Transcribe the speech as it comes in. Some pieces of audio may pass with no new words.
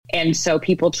And so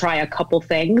people try a couple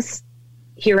things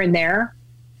here and there,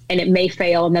 and it may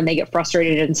fail, and then they get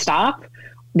frustrated and stop.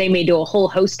 They may do a whole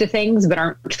host of things, but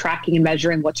aren't tracking and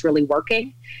measuring what's really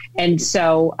working. And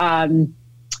so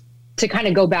to kind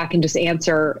of go back and just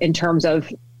answer in terms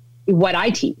of what I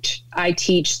teach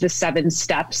the 7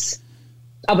 steps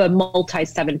of a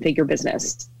multi-7-figure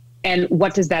business. And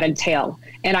what does that entail?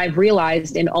 And I've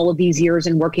realized in all of these years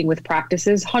in working with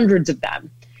practices, hundreds of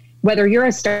them, whether you're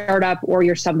a startup or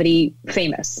you're somebody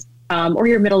famous or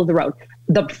you're middle of the road,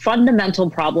 the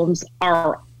fundamental problems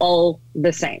are all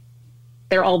the same.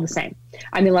 They're all the same.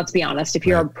 I mean, let's be honest. If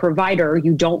you're a provider,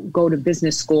 you don't go to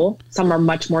business school. Some are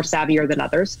much more savvier than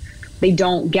others. They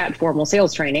don't get formal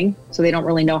sales training, so they don't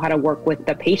really know how to work with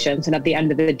the patients. And at the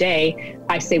end of the day,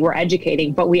 I say we're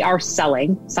educating, but we are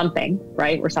selling something,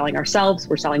 right? We're selling ourselves.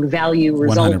 We're selling value,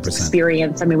 results, 100%.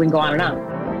 Experience. I mean, we can go on and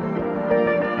on.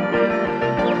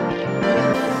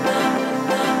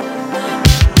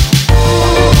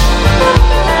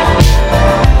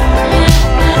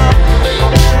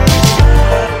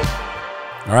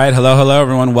 All right. Hello,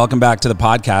 everyone. Welcome back to the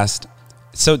podcast.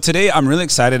 So today I'm really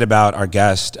excited about our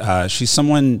guest. She's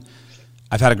someone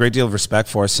I've had a great deal of respect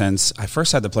for since I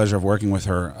first had the pleasure of working with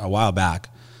her a while back.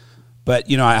 But,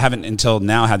 I haven't until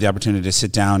now had the opportunity to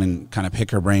sit down and kind of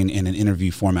pick her brain in an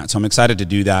interview format. So I'm excited to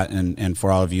do that and for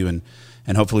all of you. And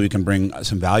hopefully we can bring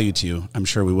some value to you. I'm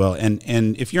sure we will. And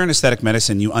if you're in aesthetic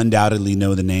medicine, you undoubtedly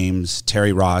know the names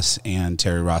Terry Ross and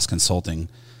Terry Ross Consulting.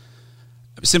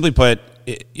 Simply put,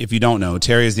 if you don't know,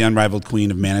 Terry is the unrivaled queen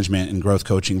of management and growth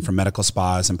coaching for medical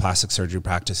spas and plastic surgery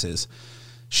practices.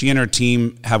 She and her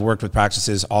team have worked with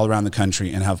practices all around the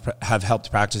country and have helped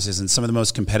practices in some of the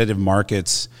most competitive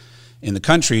markets in the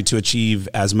country to achieve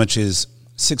as much as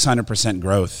 600%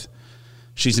 growth.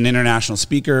 She's an international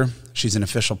speaker. She's an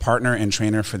official partner and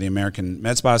trainer for the American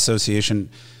Med Spa Association.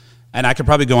 And I could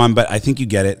probably go on, but I think you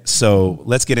get it. So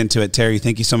let's get into it. Terry,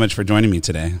 thank you so much for joining me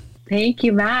today. Thank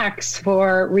you, Max,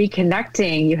 for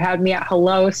reconnecting. You had me at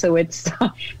hello, so it's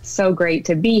so great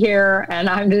to be here, and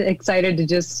I'm excited to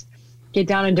just get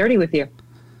down and dirty with you.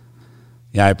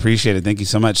 Yeah, I appreciate it. Thank you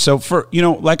so much. So for,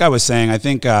 like I was saying, I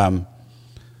think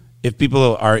if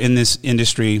people are in this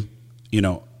industry,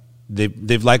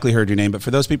 they've likely heard your name, but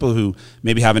for those people who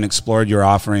maybe haven't explored your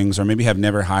offerings or maybe have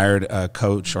never hired a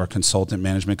coach or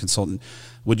management consultant,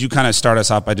 would you kind of start us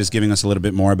off by just giving us a little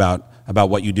bit more about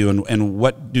what you do and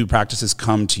what do practices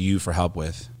come to you for help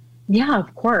with? Yeah,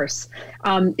 of course.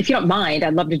 If you don't mind,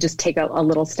 I'd love to just take a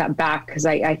little step back because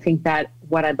I think that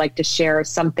what I'd like to share is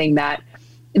something that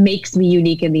makes me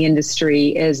unique in the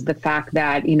industry is the fact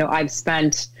that, I've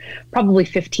spent probably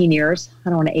 15 years, I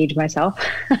don't want to age myself,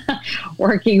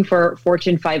 working for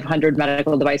Fortune 500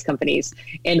 medical device companies.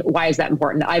 And why is that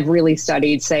important? I've really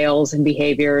studied sales and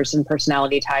behaviors and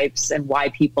personality types and why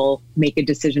people make a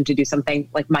decision to do something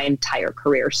like my entire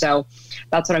career. So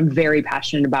that's what I'm very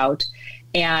passionate about.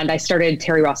 And I started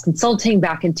Terry Ross Consulting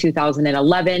back in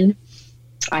 2011.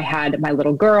 I had my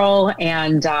little girl,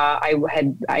 and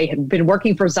I had been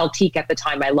working for Zeltiq at the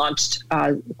time. I launched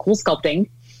Cool Sculpting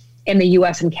in the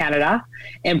U.S. and Canada,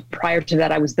 and prior to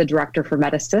that, I was the director for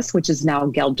Medisys, which is now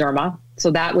Galderma. So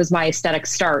that was my aesthetic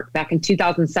start back in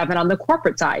 2007 on the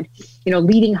corporate side,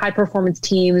 leading high performance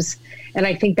teams, and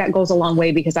I think that goes a long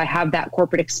way because I have that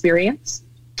corporate experience,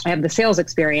 I have the sales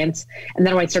experience, and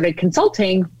then when I started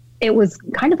consulting, it was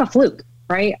kind of a fluke.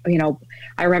 Right.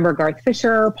 I remember Garth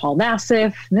Fisher, Paul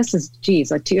Nassif, and this is,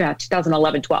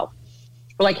 2011, 12.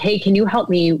 We're like, hey, can you help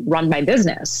me run my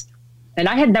business? And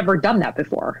I had never done that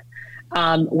before.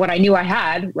 What I knew I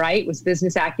had, right, was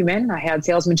business acumen. I had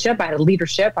salesmanship. I had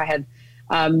leadership. I had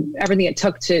everything it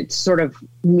took to sort of,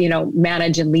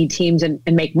 manage and lead teams and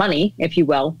make money, if you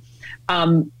will.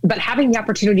 But having the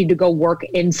opportunity to go work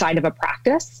inside of a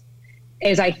practice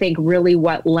is, I think, really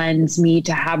what lends me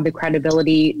to have the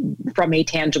credibility from a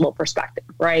tangible perspective,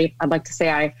 right? I'd like to say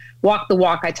I walk the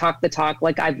walk, I talk the talk,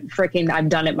 like I've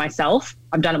done it myself.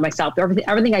 I've done it myself.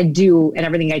 Everything I do and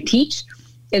everything I teach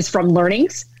is from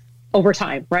learnings over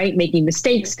time, right? Making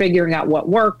mistakes, figuring out what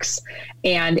works,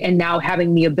 and now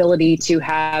having the ability to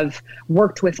have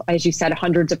worked with, as you said,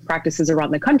 hundreds of practices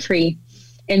around the country.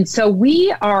 And so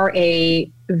we are a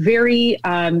very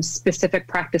specific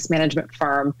practice management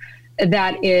firm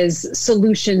that is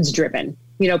solutions driven.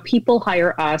 People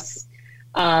hire us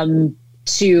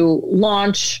to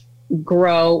launch,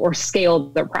 grow, or scale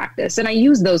their practice. And I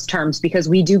use those terms because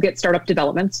we do get startup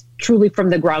developments truly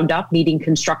from the ground up, needing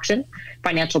construction,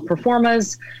 financial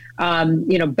performance,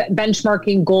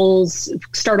 benchmarking goals,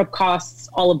 startup costs,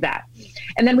 all of that.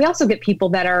 And then we also get people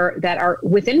that are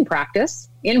within practice,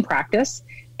 in practice,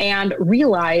 and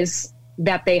realize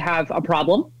that they have a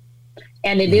problem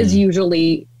And it is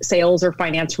usually sales or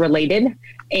finance related,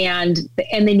 and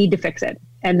they need to fix it.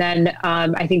 And then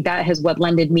I think that has what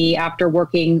lended me, after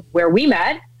working where we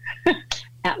met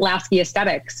at Lasky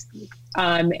Aesthetics,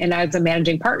 and I was a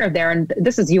managing partner there. And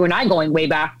this is you and I going way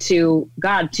back to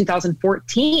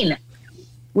 2014,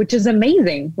 which is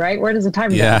amazing, right? Where does the time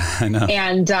go? Yeah, I know.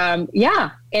 And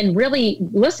and really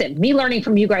listen, me learning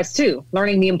from you guys too,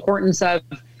 learning the importance of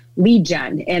lead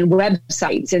gen and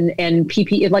websites and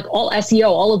PP, like all SEO,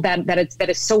 all of that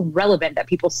is so relevant that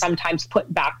people sometimes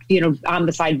put back, on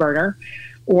the side burner,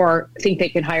 or think they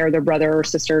can hire their brother or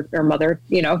sister or mother,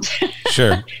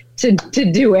 sure, to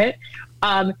do it.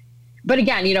 But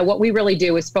again, what we really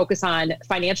do is focus on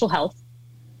financial health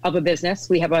of a business.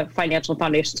 We have a financial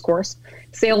foundations course,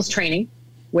 sales training,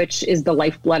 which is the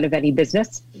lifeblood of any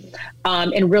business,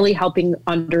 and really helping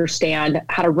understand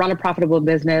how to run a profitable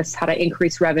business, how to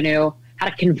increase revenue, how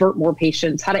to convert more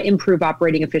patients, how to improve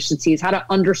operating efficiencies, how to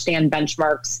understand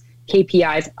benchmarks,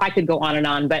 KPIs. I could go on and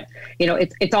on, but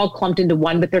it's all clumped into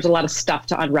one, but there's a lot of stuff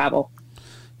to unravel.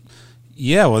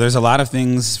 Yeah, well, there's a lot of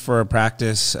things for a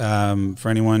practice, for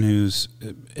anyone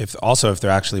if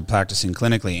they're actually practicing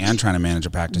clinically and trying to manage a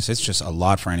practice. It's just a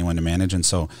lot for anyone to manage. And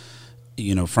so,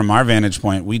 from our vantage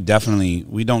point, we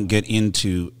don't get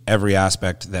into every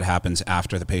aspect that happens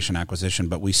after the patient acquisition,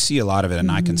 but we see a lot of it,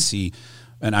 and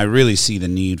I really see the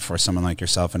need for someone like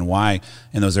yourself, and why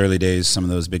in those early days some of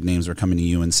those big names were coming to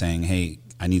you and saying, hey,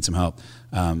 I need some help,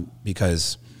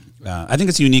 because I think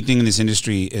it's a unique thing in this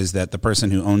industry is that the person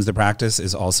who owns the practice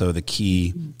is also the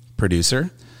key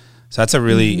producer. So that's a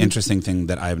really interesting thing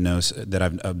that I've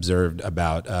observed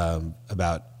about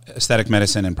aesthetic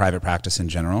medicine and private practice in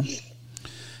general.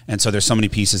 And so there's so many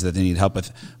pieces that they need help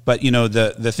with. But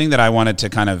the thing that I wanted to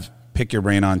kind of pick your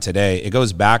brain on today, it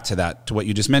goes back to what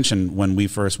you just mentioned when we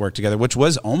first worked together, which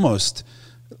was almost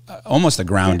a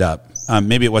ground up.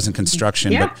 Maybe it wasn't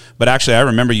construction, but actually I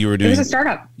remember you were doing, it was a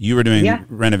startup. You were doing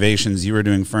renovations, you were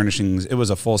doing furnishings. It was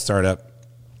a full startup.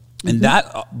 And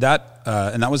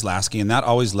that was Lasky, and that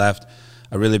always left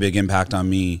a really big impact on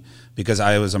me because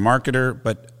I was a marketer,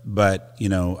 but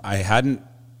I hadn't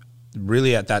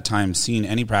really at that time seen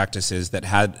any practices that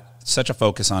had such a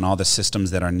focus on all the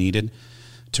systems that are needed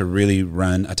to really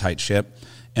run a tight ship.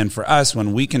 And for us,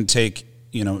 when we can take,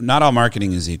 not all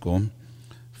marketing is equal,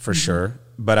 for sure,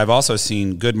 but I've also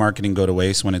seen good marketing go to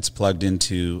waste when it's plugged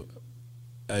into,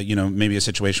 maybe a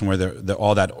situation where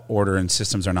all that order and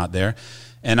systems are not there.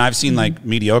 And I've seen like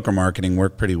mediocre marketing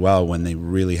work pretty well when they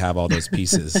really have all those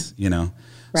pieces,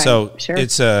 Right, so sure.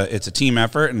 It's a team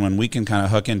effort, and when we can kind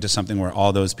of hook into something where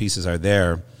all those pieces are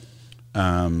there,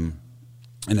 and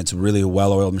it's really a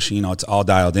well-oiled machine, it's all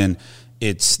dialed in,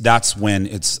 that's when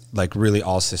it's like really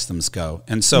all systems go.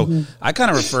 And so I kind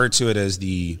of refer to it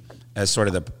as sort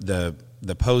of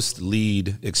the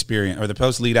post-lead experience, or the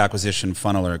post-lead acquisition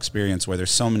funnel or experience, where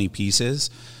there's so many pieces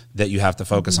that you have to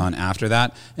focus on after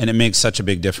that, and it makes such a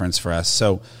big difference for us.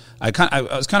 So I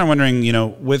was kind of wondering,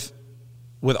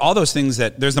 with all those things,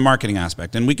 that there's the marketing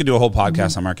aspect, and we could do a whole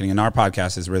podcast on marketing, and our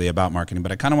podcast is really about marketing,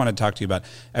 but I kind of want to talk to you about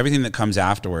everything that comes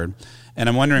afterward. And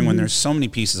I'm wondering, when there's so many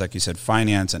pieces, like you said,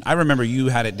 finance, and I remember you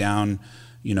had it down,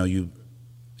 we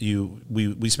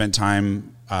spent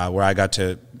time where I got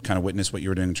to kind of witness what you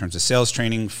were doing in terms of sales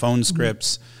training, phone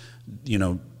scripts,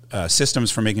 systems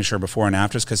for making sure before and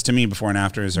afters, because to me, before and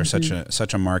afters are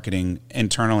such a marketing,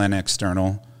 internal and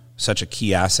external, such a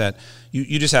key asset.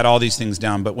 You just had all these things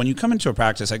down, but when you come into a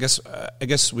practice, I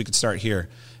guess we could start here.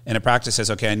 And a practice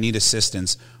says, okay, I need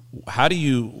assistance. Where do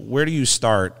you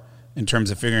start in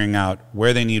terms of figuring out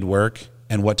where they need work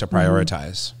and what to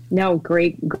prioritize? No,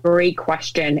 great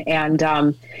question.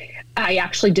 And I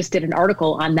actually just did an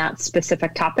article on that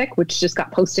specific topic, which just got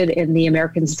posted in the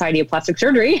American Society of Plastic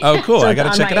Surgery. Oh, cool. So I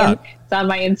got to check it out. It's on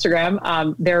my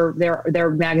Instagram. Their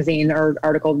magazine or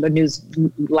article, the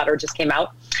newsletter just came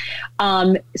out.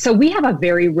 So we have a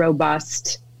very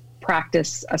robust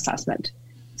practice assessment.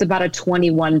 It's about a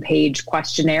 21-page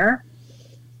questionnaire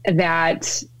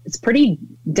that it's pretty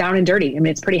down and dirty. I mean,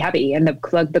 it's pretty heavy, and the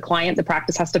client, the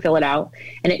practice has to fill it out,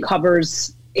 and it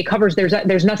covers,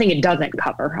 there's nothing it doesn't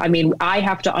cover. I mean, I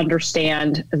have to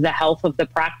understand the health of the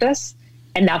practice,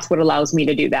 and that's what allows me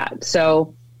to do that.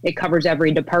 So it covers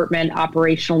every department,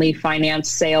 operationally, finance,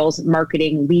 sales,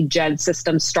 marketing, lead gen,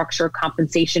 system, structure,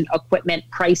 compensation, equipment,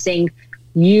 pricing,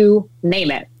 you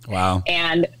name it. Wow.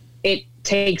 And it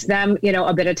takes them,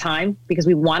 a bit of time because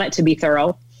we want it to be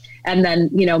thorough. And then,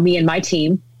 me and my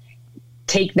team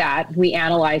take that, we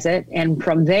analyze it. And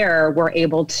from there, we're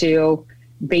able to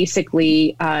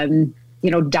basically,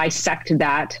 dissect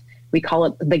that We call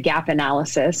it the gap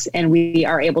analysis, and we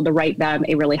are able to write them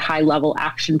a really high level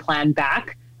action plan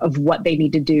back of what they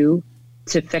need to do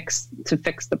to fix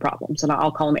the problems. And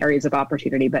I'll call them areas of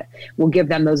opportunity, but we'll give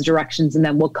them those directions, and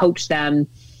then we'll coach them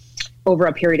over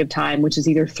a period of time, which is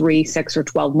either 3, 6, or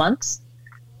 12 months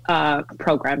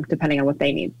program, depending on what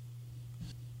they need.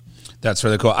 That's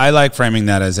really cool. I like framing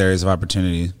that as areas of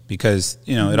opportunity because,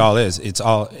 it all is. It's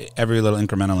all, every little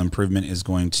incremental improvement is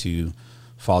going to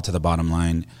fall to the bottom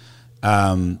line.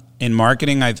 In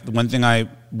marketing, one thing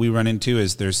we run into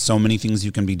is there's so many things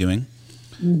you can be doing.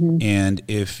 Mm-hmm. And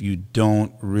if you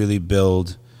don't really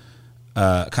build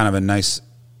kind of a nice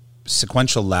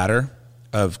sequential ladder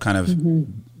of kind of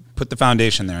put the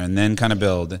foundation there and then kind of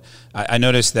build, I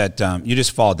noticed that you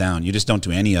just fall down. You just don't do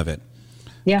any of it.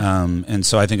 Yeah. And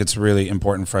so I think it's really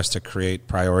important for us to create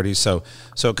priorities. So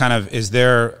kind of, is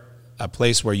there a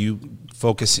place where you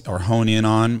focus or hone in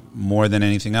on more than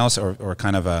anything else, or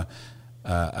kind of a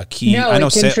key? No,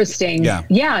 it's interesting.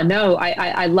 Yeah, no,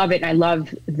 I love it. And I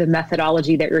love the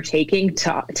methodology that you're taking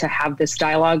to have this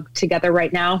dialogue together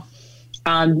right now.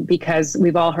 Because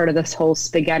we've all heard of this whole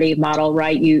spaghetti model,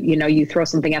 right? You throw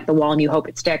something at the wall and you hope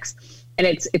it sticks. And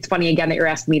it's funny again that you're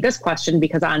asking me this question,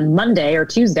 because on Monday or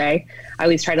Tuesday, I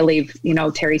always try to leave,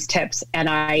 Terry's tips. And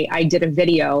I did a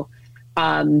video,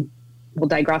 we'll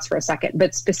digress for a second,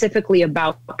 but specifically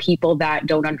about people that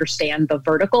don't understand the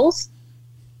verticals,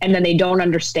 and then they don't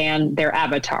understand their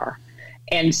avatar.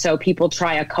 And so people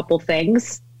try a couple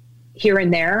things here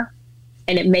and there,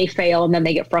 and it may fail, and then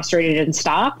they get frustrated and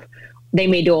stop. They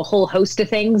may do a whole host of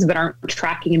things, but aren't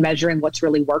tracking and measuring what's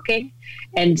really working.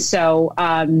 And so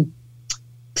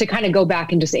to kind of go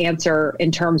back and just answer in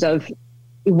terms of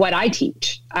what I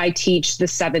teach the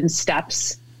 7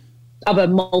 steps of a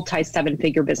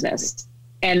multi-7-figure business.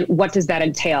 And what does that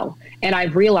entail? And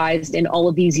I've realized in all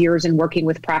of these years in working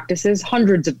with practices,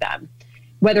 hundreds of them,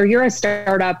 whether you're a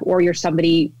startup or you're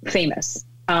somebody famous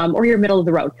or you're middle of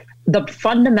the road, the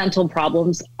fundamental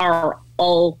problems are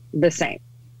all the same.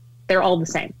 They're all the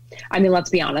same. I mean, let's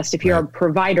be honest. If you're a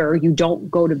provider, you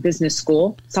don't go to business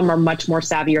school. Some are much more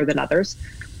savvier than others.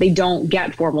 They don't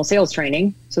get formal sales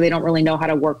training, so they don't really know how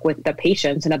to work with the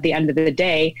patients. And at the end of the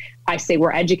day, I say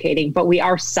we're educating, but we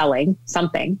are selling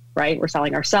something, right? We're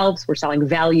selling ourselves. We're selling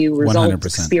value, results, 100%.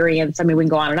 Experience. I mean, we can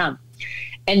go on and on.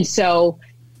 And so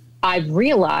I've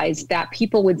realized that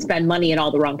people would spend money in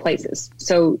all the wrong places.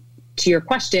 So to your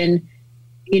question,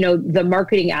 the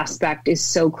marketing aspect is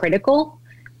so critical.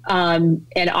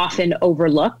 And often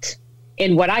overlooked.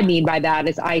 And what I mean by that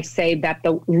is I say that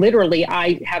literally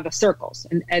I have a circles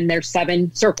and there's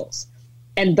 7 circles,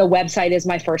 and the website is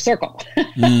my first circle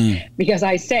because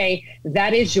I say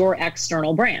that is your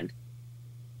external brand,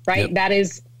 right?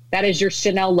 Yep. That is your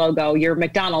Chanel logo, your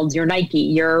McDonald's, your Nike,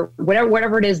 your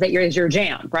whatever it is that is your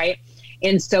jam, right?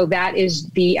 And so that is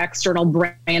the external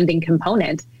branding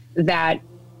component that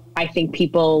I think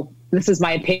people, this is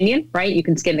my opinion, right? You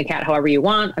can skin the cat however you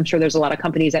want. I'm sure there's a lot of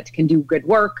companies that can do good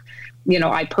work.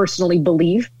 I personally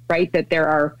believe, right, that there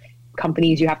are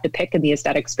companies you have to pick in the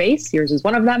aesthetic space. Yours is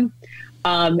one of them,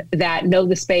 that know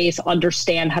the space,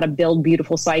 understand how to build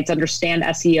beautiful sites, understand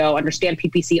SEO, understand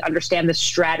PPC, understand the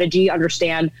strategy,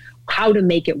 understand how to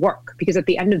make it work. Because at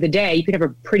the end of the day, you can have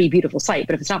a pretty beautiful site,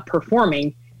 but if it's not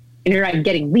performing and you're not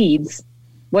getting leads,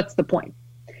 what's the point?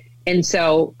 And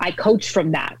so I coach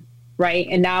from that. Right.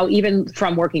 And now even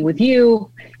from working with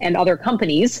you and other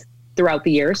companies throughout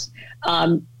the years,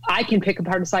 I can pick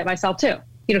apart a site myself too.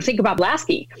 Think about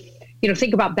Lasky.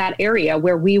 Think about that area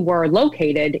where we were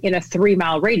located in a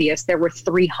 3-mile radius. There were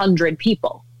 300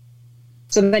 people.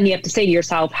 So then you have to say to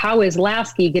yourself, how is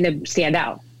Lasky going to stand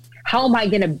out? How am I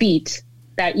going to beat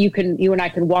that you and I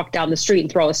can walk down the street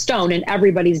and throw a stone and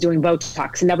everybody's doing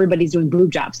Botox and everybody's doing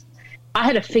boob jobs? I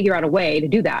had to figure out a way to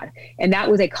do that. And that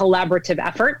was a collaborative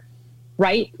effort,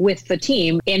 right, with the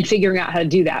team and figuring out how to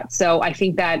do that. So I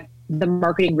think that the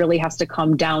marketing really has to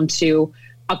come down to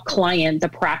a client, the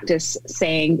practice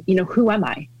saying, who am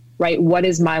I, right? What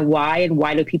is my why, and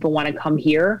why do people want to come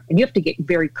here? And you have to get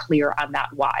very clear on that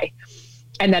why.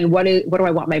 And then what do I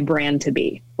want my brand to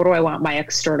be? What do I want my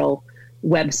external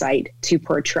website to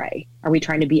portray? Are we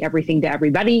trying to be everything to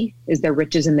everybody? Is there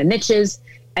riches in the niches?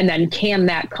 And then can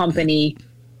that company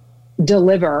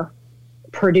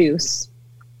produce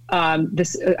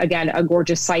this, again, a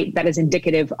gorgeous site that is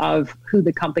indicative of who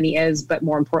the company is, but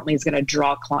more importantly, is going to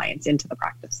draw clients into the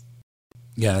practice.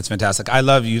 Yeah, that's fantastic. I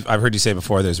love you. I've heard you say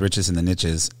before, there's riches in the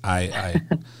niches. I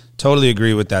totally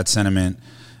agree with that sentiment.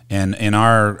 And in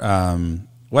our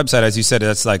website, as you said,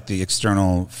 that's like the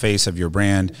external face of your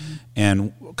brand. Mm-hmm.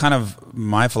 And kind of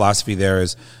my philosophy there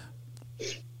is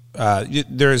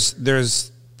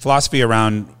there's philosophy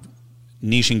around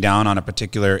niching down on a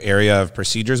particular area of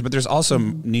procedures, but there's also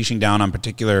niching down on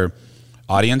particular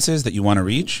audiences that you want to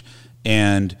reach,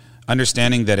 and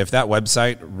understanding that if that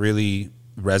website really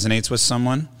resonates with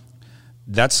someone,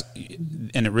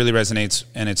 and it really resonates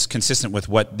and it's consistent with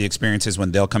what the experience is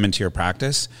when they'll come into your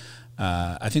practice.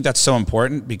 I think that's so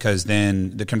important, because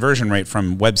then the conversion rate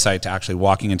from website to actually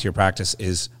walking into your practice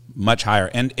is much higher.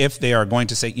 And if they are going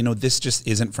to say, this just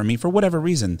isn't for me for whatever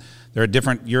reason, you're a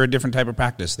different type of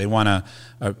practice. They want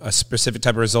a specific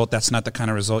type of result. That's not the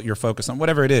kind of result you're focused on,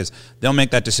 whatever it is. They'll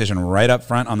make that decision right up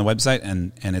front on the website,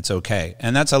 and it's okay.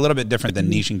 And that's a little bit different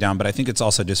than niching down, but I think it's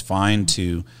also just fine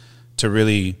to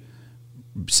really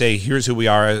say, here's who we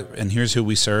are and here's who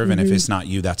we serve. And if it's not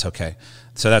you, that's okay.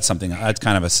 So that's something, that's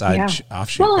kind of a side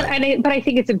offshoot. Well, but I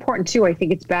think it's important too. I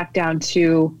think it's back down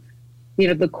to,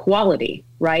 the quality,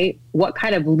 right? What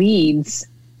kind of leads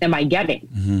am I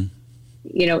getting?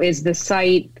 Is the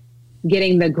site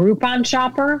getting the Groupon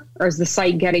shopper, or is the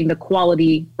site getting the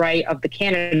quality, right, of the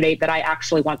candidate that I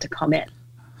actually want to come in?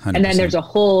 100%. And then there's a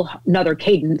whole another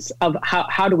cadence of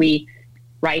how do we,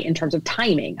 right, in terms of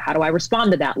timing, how do I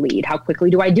respond to that lead? How quickly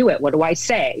do I do it? What do I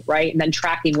say, right? And then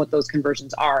tracking what those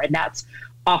conversions are. And that's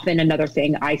often another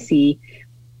thing I see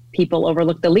people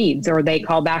overlook the leads, or they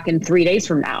call back in 3 days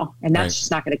from now, and that's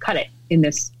just not going to cut it in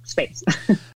this space.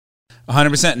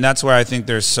 100%. And that's where I think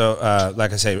there's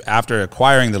like I say, after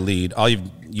acquiring the lead, all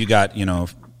you got,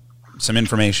 some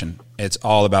information. It's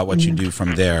all about what you do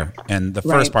from there. And the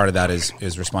first part of that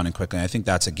is responding quickly. I think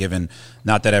that's a given.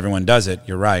 Not that everyone does it.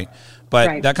 You're right.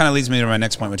 But that kind of leads me to my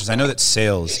next point, which is I know that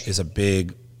sales is a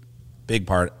big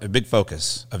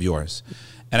focus of yours.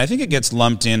 And I think it gets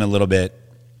lumped in a little bit,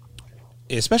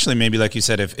 especially maybe like you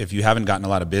said, if you haven't gotten a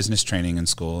lot of business training in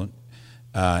school,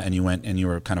 and you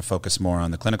were kind of focused more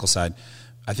on the clinical side.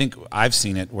 I think I've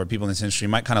seen it where people in this industry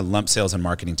might kind of lump sales and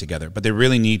marketing together, but they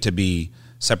really need to be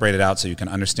separated out so you can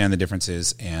understand the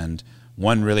differences. And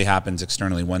one really happens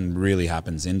externally, one really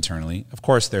happens internally. Of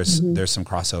course, there's some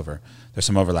crossover, there's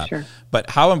some overlap. Sure.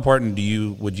 But how important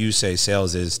would you say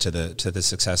sales is to the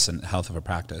success and health of a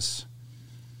practice?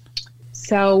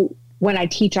 So when I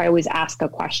teach, I always ask a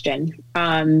question.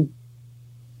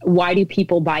 Why do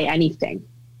people buy anything?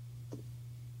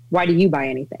 Why do you buy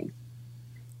anything?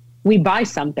 We buy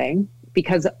something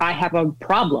because I have a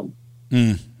problem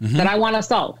that I want to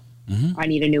solve. I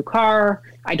need a new car.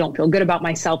 I don't feel good about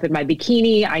myself in my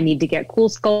bikini. I need to get cool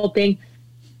sculpting.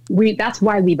 That's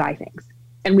why we buy things.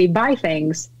 And we buy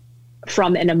things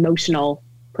from an emotional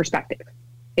perspective.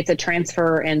 It's a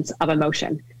transference of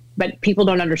emotion. But people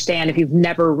don't understand, if you've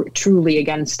never truly,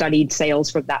 again, studied sales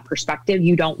from that perspective,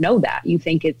 you don't know that. You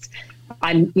think it's,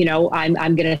 I'm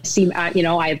going to see,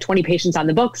 I have 20 patients on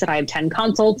the books and I have 10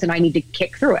 consults and I need to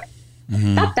kick through it.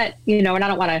 Not that, and I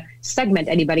don't want to segment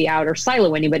anybody out or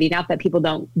silo anybody, not that people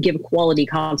don't give quality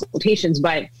consultations,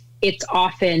 but it's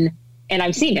often, and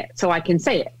I've seen it, so I can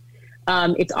say it.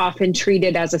 It's often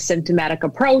treated as a symptomatic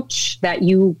approach that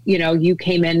you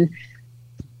came in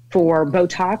for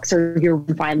Botox or your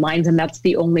fine lines, and that's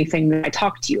the only thing that I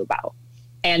talk to you about.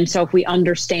 And so if we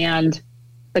understand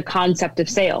the concept of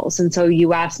sales, and so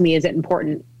you asked me, is it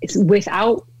important? It's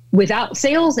without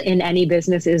sales in any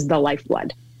business is the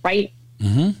lifeblood, right?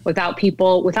 Without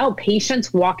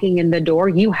patients walking in the door,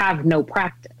 you have no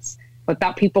practice.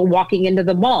 Without people walking into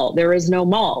the mall, there is no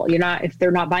mall. If they're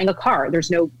not buying a car,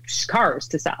 there's no cars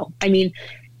to sell.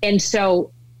 And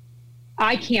so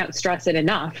I can't stress it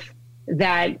enough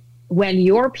that when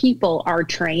your people are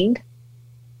trained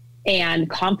and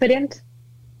confident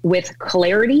with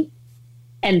clarity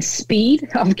and speed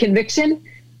of conviction,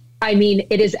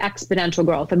 it is exponential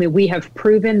growth. We have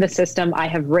proven the system. I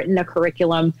have written a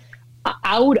curriculum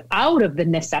out of the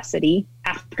necessity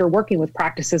after working with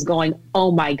practices going,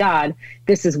 oh my God,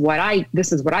 this is what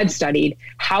I've studied.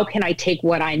 How can I take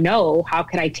what I know? How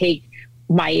can I take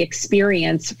my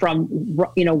experience from,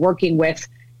 working with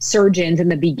surgeons in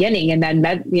the beginning and then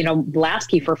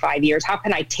Lasky for 5 years? How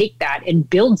can I take that and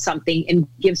build something and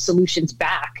give solutions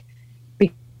back?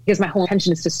 Because my whole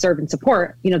intention is to serve and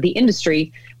support, the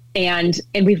industry. And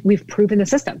we've proven the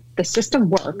system. The system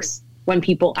works when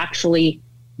people actually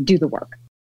do the work.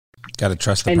 Got to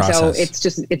trust the process.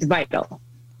 So it's vital.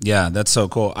 Yeah, that's so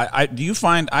cool. I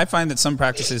find that some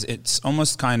practices, it's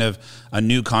almost kind of a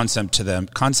new concept to them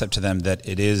that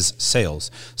it is sales.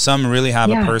 Some really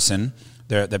have a person,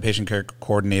 the patient care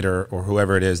coordinator or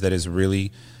whoever it is, that is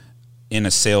really in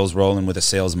a sales role and with a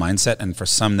sales mindset, and for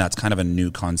some that's kind of a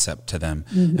new concept to them.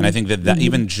 And I think that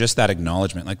even just that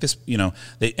acknowledgement, like this,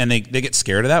 they get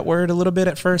scared of that word a little bit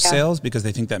at first, sales, because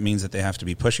they think that means that they have to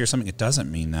be pushy or something. It doesn't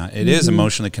mean that. It is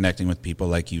emotionally connecting with people,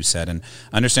 like you said, and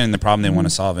understanding the problem they want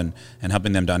to solve, and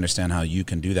helping them to understand how you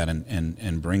can do that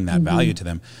and bring that value to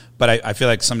them. But I feel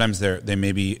like sometimes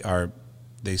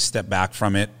they step back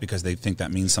from it because they think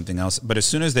that means something else. But as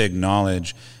soon as they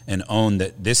acknowledge and own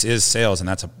that this is sales and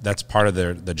that's part of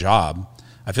the job,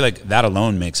 I feel like that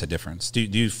alone makes a difference. Do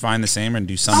you find the same, and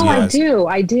do some? I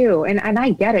do. And I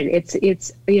get it.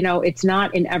 It's it's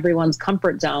not in everyone's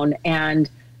comfort zone. And,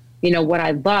 what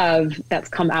I love that's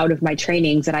come out of my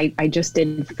trainings, and I just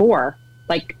did 4,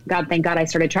 like, thank God I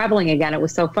started traveling again. It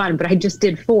was so fun, but I just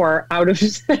did 4 out of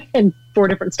in 4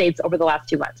 different states over the last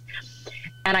 2 months.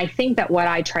 And I think that what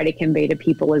I try to convey to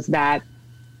people is that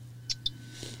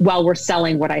while we're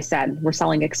selling what I said, we're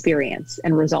selling experience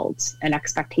and results and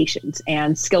expectations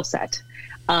and skill set,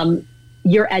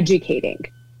 you're educating.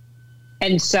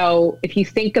 And so if you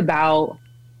think about,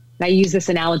 and I use this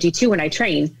analogy too when I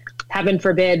train, heaven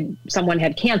forbid someone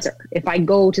had cancer. If I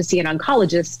go to see an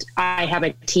oncologist, I have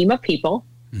a team of people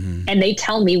and they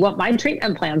tell me what my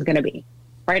treatment plan is going to be.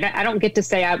 Right. I don't get to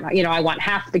say, I want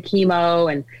half the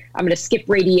chemo and I'm going to skip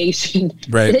radiation.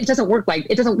 Right. It doesn't work like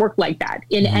that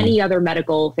in any other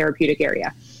medical therapeutic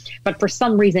area. But for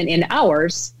some reason in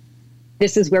ours,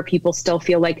 this is where people still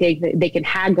feel like they can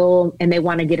haggle and they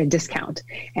want to get a discount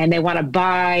and they want to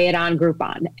buy it on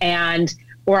Groupon.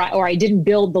 Or I didn't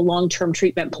build the long-term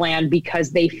treatment plan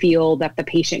because they feel that the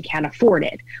patient can't afford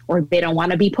it, or they don't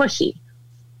want to be pushy.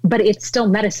 But it's still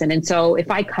medicine. And so if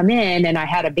I come in and I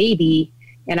had a baby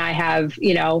and I have,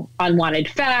 unwanted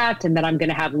fat, and then I'm going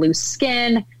to have loose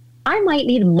skin, I might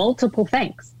need multiple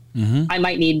things. I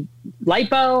might need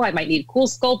lipo. I might need cool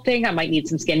sculpting. I might need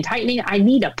some skin tightening. I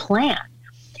need a plan.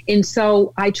 And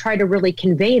so I try to really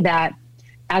convey that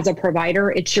as a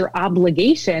provider, it's your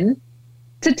obligation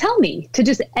to tell me, to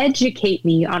just educate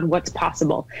me on what's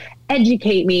possible,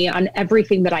 educate me on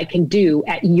everything that I can do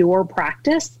at your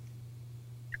practice.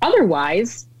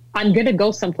 Otherwise, I'm going to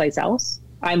go someplace else.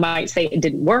 I might say it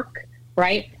didn't work,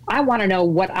 right? I want to know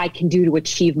what I can do to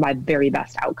achieve my very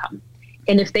best outcome.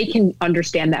 And if they can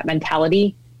understand that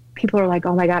mentality, people are like,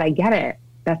 oh my God, I get it.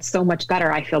 That's so much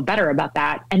better. I feel better about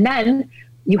that. And then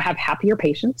you have happier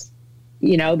patients,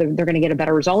 they're going to get a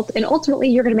better result. And ultimately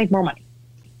you're going to make more money.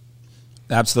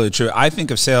 Absolutely true. I think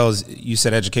of sales, you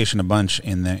said education a bunch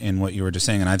in what you were just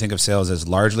saying, and I think of sales as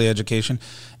largely education.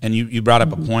 And you brought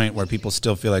up a point where people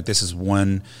still feel like this is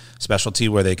one specialty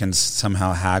where they can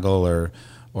somehow haggle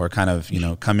or kind of,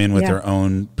 come in with their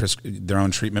own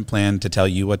treatment plan to tell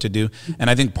you what to do. And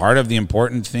I think part of the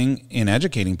important thing in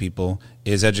educating people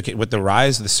is with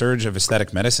the surge of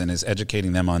aesthetic medicine, is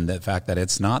educating them on the fact that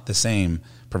it's not the same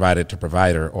provider to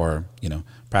provider or,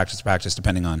 practice to practice,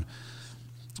 depending on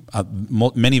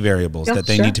many variables that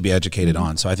they need to be educated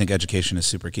on. So I think education is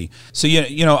super key. So,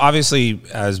 obviously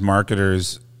as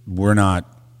marketers, we're not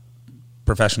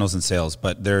professionals in sales,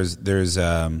 but that's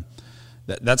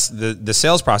the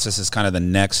sales process is kind of the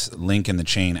next link in the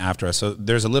chain after us. So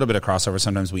there's a little bit of crossover.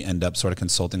 Sometimes we end up sort of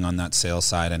consulting on that sales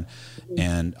side.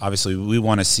 And obviously we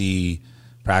want to see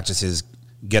practices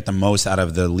get the most out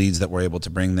of the leads that we're able to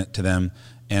bring to them.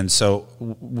 And so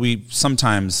we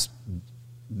sometimes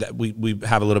that we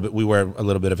have we wear a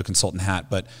little bit of a consultant hat,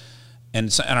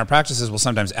 and our practices will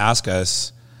sometimes ask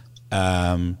us,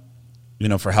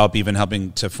 for help, even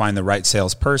helping to find the right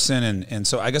salesperson. And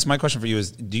so I guess my question for you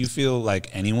is, do you feel like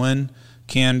anyone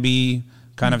can be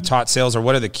kind of taught sales, or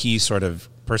what are the key sort of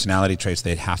personality traits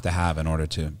they'd have to have in order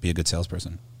to be a good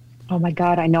salesperson? Oh my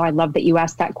God. I know. I love that you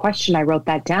asked that question. I wrote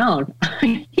that down.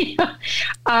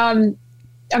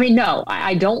 No,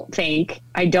 I don't think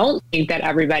that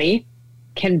everybody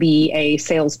can be a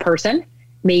salesperson,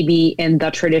 maybe in the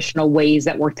traditional ways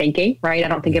that we're thinking, right? I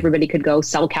don't think everybody could go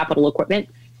sell capital equipment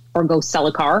or go sell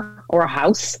a car or a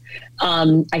house.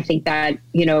 I think that,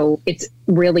 it's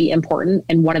really important.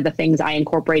 And one of the things I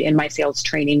incorporate in my sales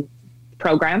training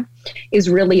program is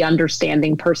really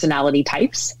understanding personality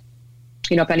types.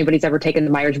 If anybody's ever taken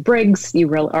the Myers-Briggs,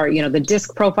 the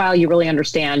DISC profile, you really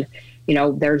understand,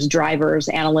 there's drivers,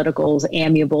 analyticals,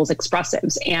 amiables,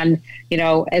 expressives. And,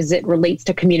 as it relates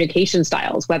to communication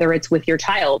styles, whether it's with your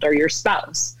child or your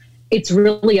spouse, it's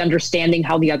really understanding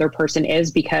how the other person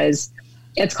is, because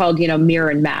it's called, mirror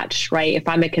and match, right? If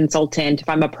I'm a consultant, if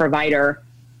I'm a provider,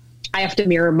 I have to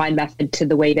mirror my method to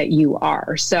the way that you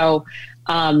are. So,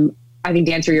 I think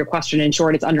to answer your question in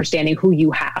short, it's understanding who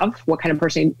you have, what kind of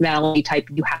personality type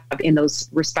you have in those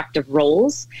respective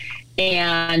roles.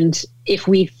 And if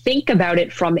we think about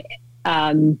it from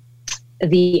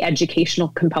the educational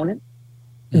component,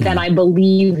 then I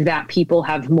believe that people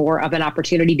have more of an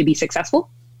opportunity to be successful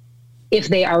if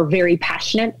they are very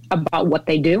passionate about what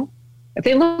they do. If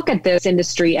they look at this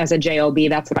industry as a job,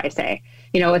 that's what I say.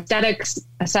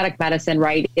 Aesthetic medicine,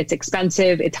 right? It's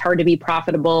expensive. It's hard to be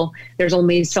profitable. There's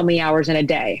only so many hours in a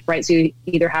day, right? So you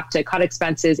either have to cut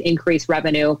expenses, increase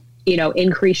revenue,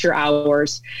 increase your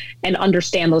hours, and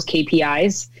understand those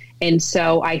KPIs. And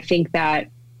so I think that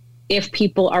if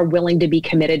people are willing to be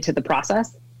committed to the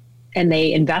process and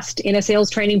they invest in a sales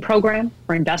training program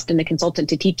or invest in a consultant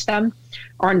to teach them,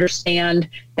 or understand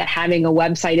that having a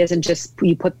website isn't just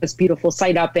you put this beautiful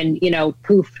site up and,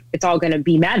 poof, it's all going to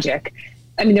be magic.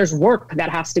 I mean, there's work that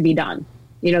has to be done.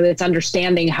 It's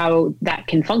understanding how that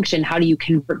can function. How do you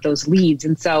convert those leads?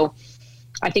 And so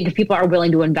I think if people are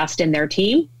willing to invest in their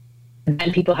team,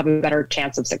 then people have a better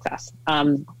chance of success.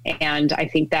 And I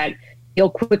think that you'll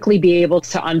quickly be able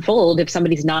to unfold if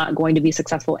somebody's not going to be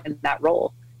successful in that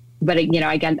role. But,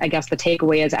 again, I guess the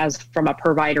takeaway is, as from a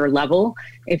provider level,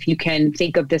 if you can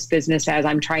think of this business as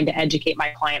I'm trying to educate my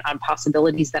client on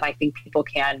possibilities, then I think people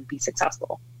can be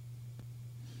successful.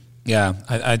 Yeah,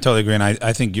 I totally agree. And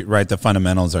I think you're right. The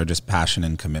fundamentals are just passion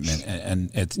and commitment.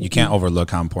 And you can't overlook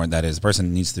how important that is. The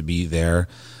person needs to be there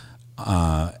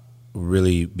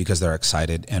really because they're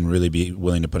excited and really be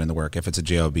willing to put in the work. If it's a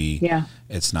JOB,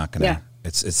 it's not going to,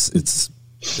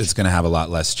 it's going to have a lot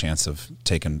less chance of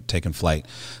taking flight.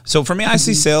 So for me, I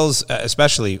see sales,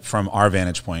 especially from our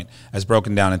vantage point, as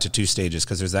broken down into two stages,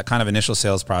 because there's that kind of initial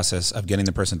sales process of getting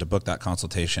the person to book that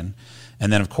consultation.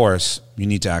 And then, of course, you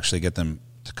need to actually get them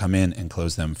to come in and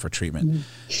close them for treatment.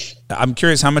 I'm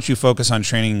curious how much you focus on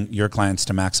training your clients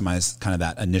to maximize kind of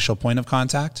that initial point of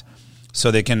contact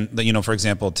so they can, for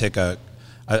example, take a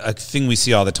thing we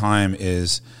see all the time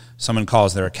is someone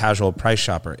calls, they're a casual price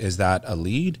shopper. Is that a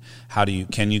lead?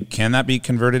 Can that be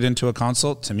converted into a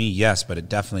consult? To me, yes, but it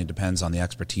definitely depends on the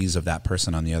expertise of that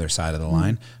person on the other side of the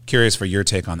line. Curious for your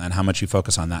take on that and how much you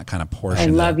focus on that kind of portion.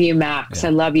 I love you, Max. Yeah.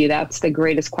 I love you. That's the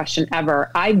greatest question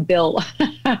ever.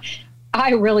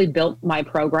 I really built my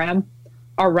program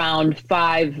around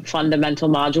 5 fundamental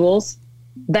modules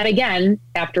that, again,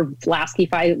 after Lasky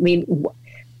 5,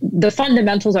 the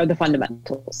fundamentals are the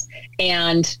fundamentals.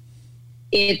 And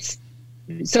it's,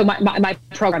 so my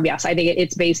program, yes, I think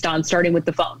it's based on starting with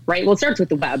the phone, right? Well, it starts with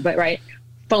the web, but right.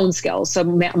 Phone skills. So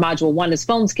module 1 is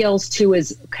phone skills. 2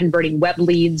 is converting web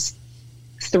leads.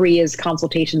 3 is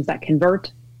consultations that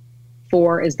convert.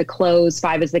 4 is the close.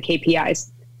 5 is the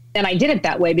KPIs. And I did it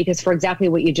that way because, for exactly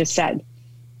what you just said,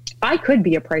 I could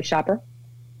be a price shopper,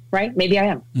 right? Maybe I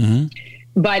am. Mm-hmm.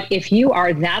 But if you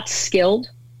are that skilled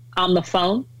on the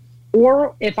phone,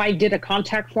 or if I did a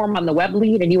contact form on the web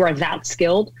lead and you are that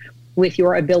skilled with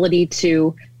your ability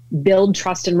to build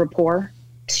trust and rapport,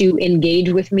 to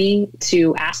engage with me,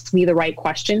 to ask me the right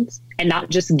questions and not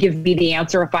just give me the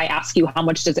answer if I ask you how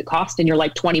much does it cost and you're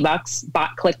like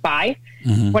 $20, click buy.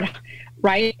 Mm-hmm.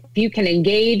 Right? If you can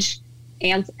engage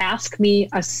and ask me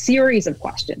a series of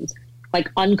questions,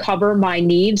 like uncover my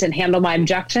needs and handle my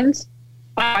objections,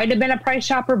 I'd have been a price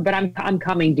shopper, but I'm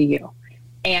coming to you.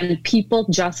 And people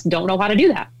just don't know how to do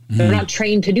that. Mm-hmm. They're not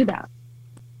trained to do that.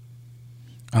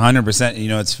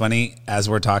 100%. It's funny, as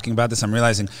we're talking about this, I'm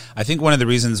realizing, I think one of the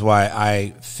reasons why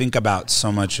I think about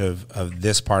so much of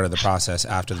this part of the process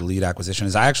after the lead acquisition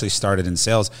is I actually started in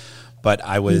sales, but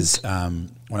I was, when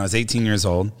I was 18 years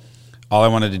old, all I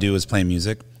wanted to do was play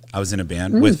music. I was in a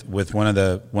band with one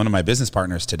of my business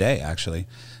partners today, actually.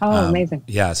 Oh, amazing!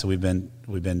 Yeah, so we've been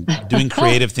doing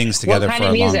creative things together for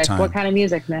a long time. What kind of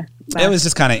music, man? It was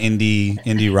just kind of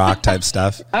indie rock type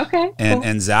stuff. Okay, and cool.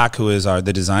 And Zach, who is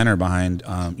the designer behind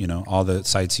all the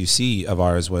sites you see of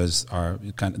ours, was our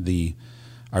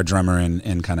drummer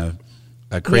and kind of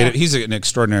a creative. Yeah. He's an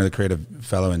extraordinarily creative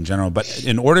fellow in general. But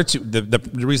in order to the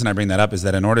reason I bring that up is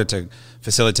that in order to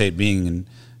facilitate being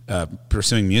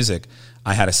pursuing music,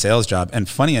 I had a sales job. And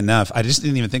funny enough, I just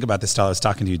didn't even think about this till I was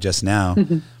talking to you just now.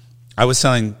 I was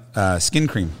selling skin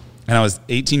cream, and I was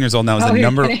 18 years old, and that was the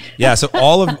number. Yeah, so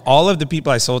all of the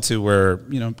people I sold to were,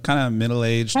 kind of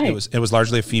middle-aged. Right. It was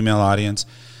largely a female audience.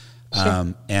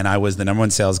 Sure. And I was the number 1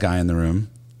 sales guy in the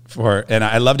room. And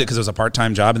I loved it because it was a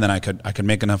part-time job, and then I could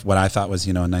make enough what I thought was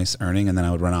a nice earning, and then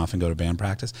I would run off and go to band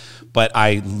practice. But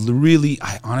I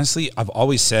honestly, I've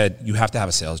always said you have to have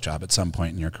a sales job at some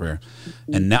point in your career,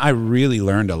 and now I really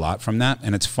learned a lot from that.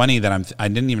 And it's funny that I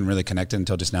didn't even really connect it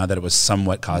until just now that it was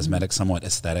somewhat cosmetic, somewhat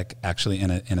aesthetic, actually in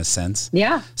a sense.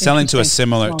 Yeah, selling to a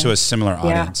similar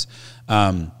audience.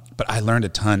 But I learned a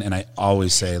ton, and I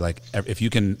always say, like, if you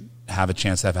can have a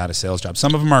chance to have had a sales job.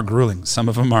 Some of them are grueling. Some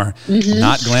of them are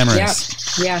not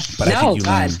glamorous. Yeah. But I think you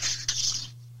learn.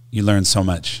 You learn so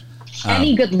much.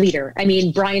 Any good leader. I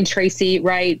mean, Brian Tracy,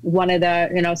 right? One of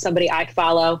the, somebody I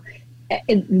follow.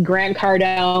 Grant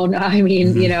Cardone, I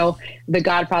mean, the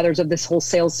godfathers of this whole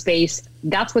sales space.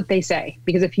 That's what they say.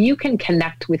 Because if you can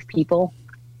connect with people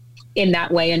in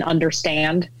that way and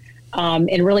understand,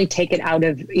 and really take it out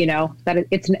of, that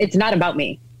it's not about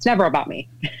me. It's never about me.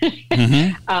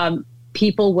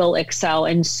 People will excel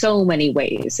in so many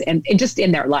ways and just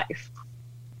in their life.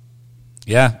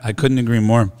 Yeah, I couldn't agree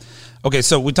more. Okay,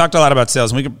 so we talked a lot about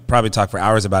sales, and we could probably talk for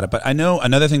hours about it, but I know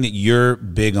another thing that you're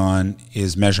big on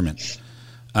is measurement.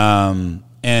 And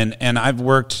I've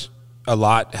worked a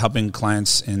lot helping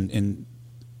clients in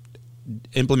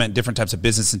implement different types of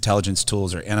business intelligence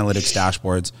tools or analytics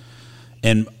dashboards.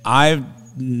 And I've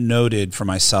noted for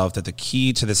myself that the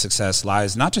key to the success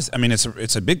lies not just,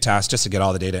 it's a big task just to get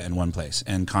all the data in one place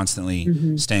and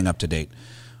constantly staying up to date.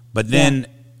 But then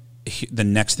the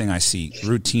next thing I see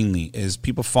routinely is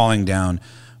people falling down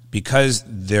because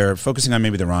they're focusing on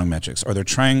maybe the wrong metrics, or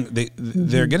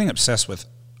they're getting obsessed with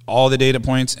all the data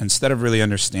points instead of really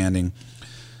understanding.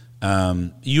 I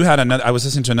was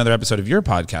listening to another episode of your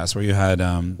podcast where you had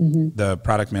the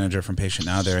product manager from Patient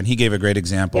Now there, and he gave a great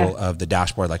example of the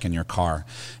dashboard like in your car.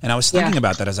 And I was thinking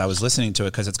about that as I was listening to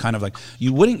it, because it's kind of like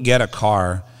you wouldn't get a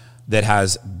car that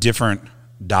has different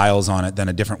dials on it than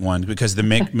a different one, because the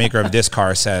maker of this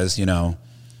car says,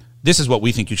 this is what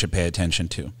we think you should pay attention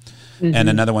to. And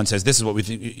another one says, this is what we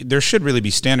think. There should really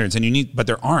be standards, and but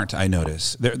there aren't, I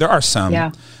notice. There are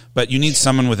some, but you need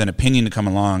someone with an opinion to come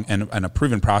along and a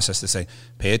proven process to say,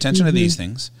 pay attention to these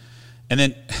things. And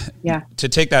then to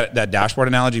take that dashboard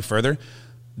analogy further,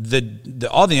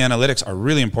 all the analytics are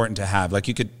really important to have. Like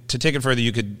to take it further,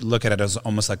 you could look at it as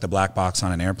almost like the black box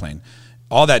on an airplane.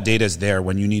 All that data is there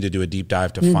when you need to do a deep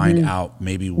dive to find out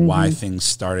maybe why things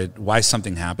started, why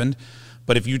something happened.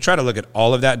 But if you try to look at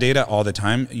all of that data all the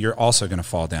time, you're also going to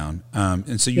fall down.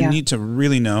 And so you need to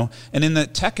really know. And in the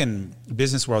tech and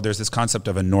business world, there's this concept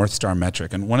of a North Star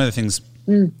metric. And one of the things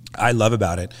I love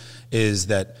about it is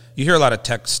that you hear a lot of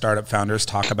tech startup founders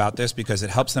talk about this, because it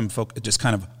helps them just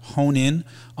kind of hone in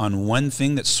on one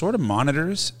thing that sort of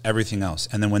monitors everything else.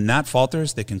 And then when that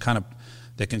falters, they can kind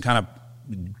of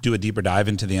do a deeper dive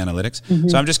into the analytics.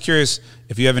 So I'm just curious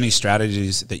if you have any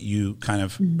strategies that you kind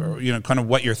of, or, kind of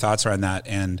what your thoughts are on that,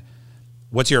 and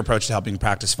what's your approach to helping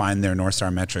practice find their North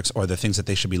Star metrics or the things that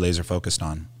they should be laser focused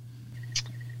on?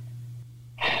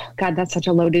 God, that's such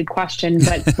a loaded question,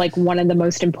 but like one of the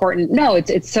most important. No,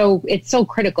 it's so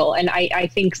critical, and I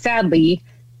think sadly,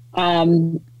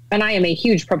 and I am a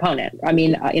huge proponent. I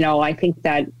mean, I think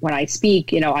that when I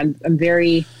speak, I'm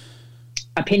very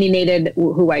opinionated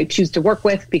who I choose to work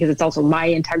with, because it's also my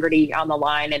integrity on the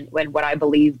line and what I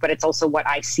believe, but it's also what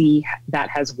I see that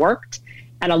has worked,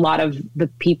 and a lot of the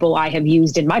people I have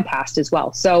used in my past as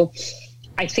well. So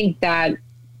I think that,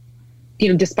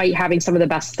 despite having some of the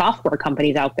best software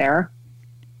companies out there,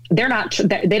 they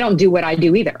don't do what I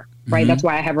do either, right? That's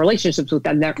why I have relationships with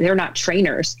them. They're not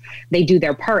trainers. They do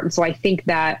their part. And so I think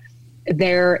that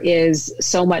there is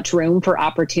so much room for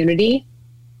opportunity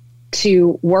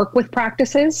to work with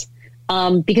practices,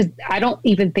 because I don't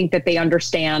even think that they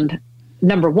understand,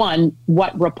 number one,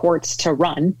 what reports to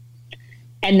run.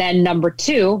 And then number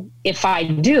two, if I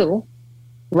do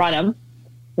run them,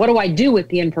 what do I do with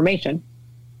the information?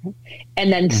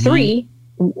 And then three,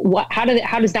 how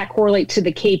does that correlate to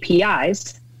the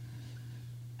KPIs?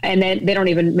 And then they don't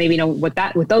even maybe know what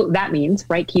that means,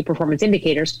 right? Key performance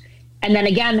indicators. And then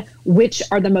again, which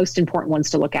are the most important ones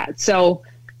to look at? So,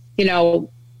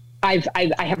 I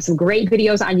have some great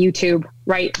videos on YouTube,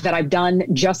 right, that I've done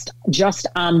just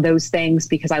on those things,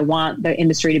 because I want the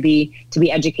industry to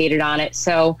be educated on it.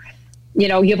 So, you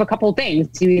have a couple of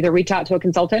things. You either reach out to a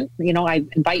consultant. I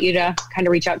invite you to kind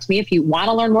of reach out to me if you want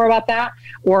to learn more about that,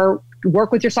 or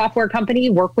work with your software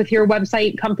company, work with your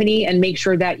website company, and make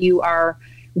sure that you are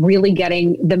really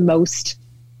getting the most,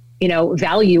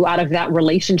 value out of that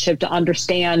relationship to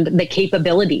understand the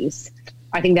capabilities.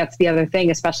 I think that's the other thing,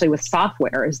 especially with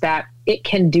software, is that it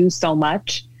can do so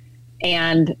much,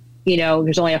 and,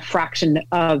 there's only a fraction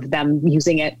of them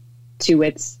using it to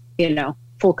its,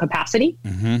 full capacity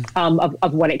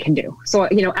of what it can do. So,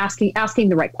 asking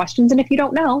the right questions. And if you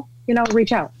don't know,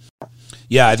 reach out.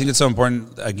 Yeah, I think it's so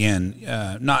important, again,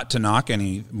 not to knock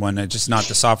anyone. It's just not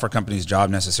the software company's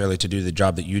job necessarily to do the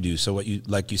job that you do. So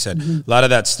like you said, a lot of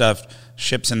that stuff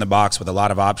ships in the box with a lot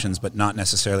of options, but not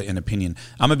necessarily an opinion.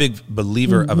 I'm a big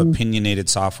believer of opinionated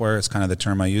software. It's kind of the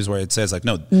term I use, where it says like,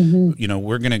 no,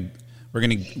 we're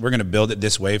gonna build it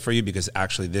this way for you, because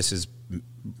actually this is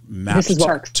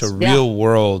mapped to real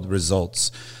world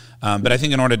results. But I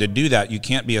think in order to do that, you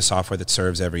can't be a software that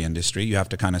serves every industry. You have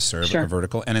to kind of serve Sure. a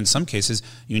vertical. And in some cases,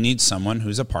 you need someone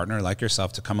who's a partner like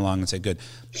yourself to come along and say, good,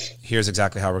 here's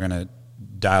exactly how we're going to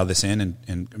dial this in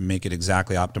and make it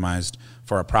exactly optimized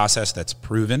for a process that's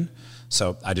proven.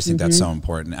 So I just think that's so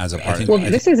important as a partner. Well,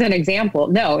 this is an example.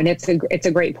 No, and it's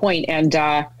a great point. And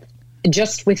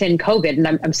just within COVID, and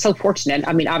I'm so fortunate.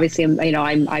 I mean, obviously, I'm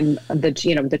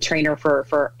the trainer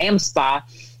for AmSpa,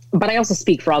 but I also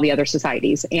speak for all the other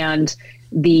societies. And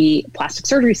the Plastic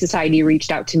Surgery Society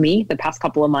reached out to me the past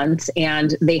couple of months,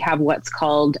 and they have what's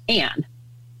called ANN,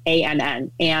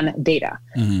 ANN data.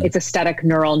 It's aesthetic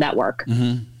neural network.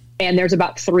 And there's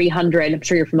about 300, I'm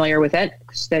sure you're familiar with it,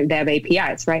 because they have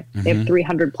APIs, right? They have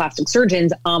 300 plastic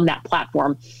surgeons on that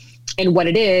platform. And what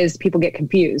it is, people get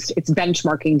confused. It's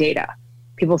benchmarking data.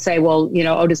 People say, well,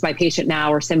 does my patient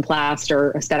now, or Simplast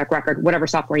or Aesthetic Record, whatever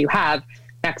software you have,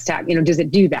 Nextac, does it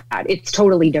do that? It's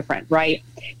totally different, right?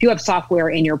 If you have software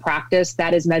in your practice,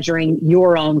 that is measuring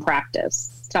your own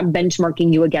practice. It's not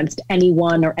benchmarking you against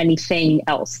anyone or anything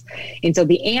else. And so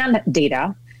the ANN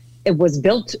data, it was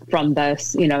built from the,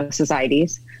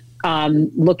 societies,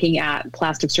 looking at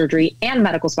plastic surgery and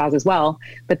medical spas as well.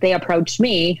 But they approached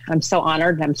me. I'm so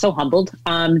honored. I'm so humbled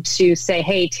to say,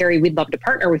 hey, Terry, we'd love to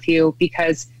partner with you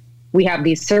because we have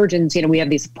these surgeons, we have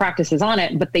these practices on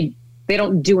it, but they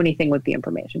don't do anything with the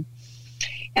information.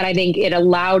 And I think it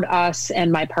allowed us and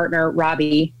my partner,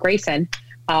 Robbie Grayson,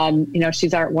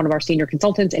 she's one of our senior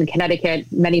consultants in Connecticut,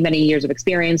 many, many years of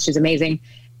experience. She's amazing.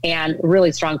 And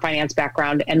really strong finance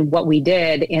background. And what we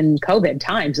did in COVID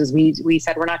times is we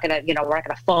said, we're not going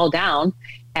to fall down,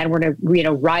 and we're going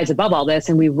to rise above all this.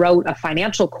 And we wrote a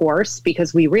financial course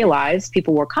because we realized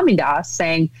people were coming to us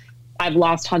saying, I've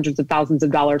lost hundreds of thousands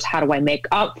of dollars. How do I make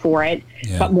up for it?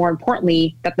 Yeah. But more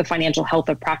importantly, that the financial health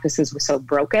of practices was so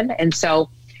broken. And so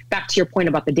back to your point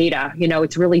about the data,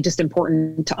 it's really just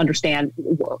important to understand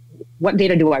what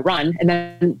data do I run? And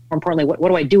then more importantly, what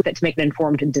do I do with it to make an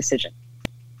informed decision?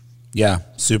 Yeah,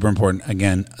 super important.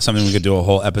 Again, something we could do a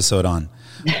whole episode on.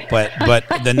 But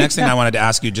the next thing I wanted to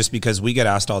ask you, just because we get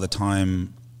asked all the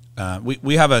time,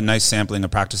 we have a nice sampling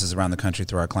of practices around the country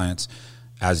through our clients,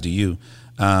 as do you.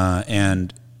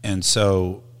 And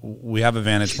so we have a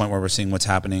vantage point where we're seeing what's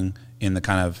happening in the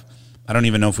kind of, I don't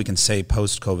even know if we can say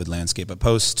post-COVID landscape, but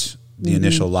post the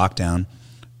initial lockdown.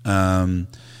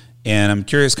 And I'm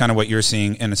curious kind of what you're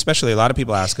seeing, and especially a lot of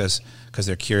people ask us because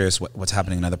they're curious what's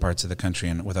happening in other parts of the country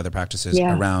and with other practices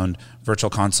around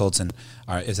virtual consults. And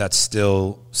is that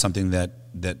still something that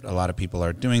a lot of people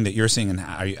are doing that you're seeing? And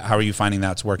how are you finding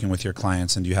that's working with your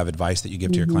clients? And do you have advice that you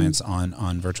give to your clients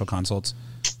on virtual consults?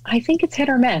 I think it's hit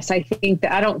or miss. I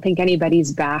don't think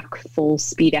anybody's back full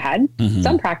speed ahead.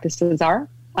 Some practices are.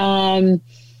 I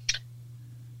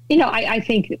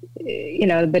think,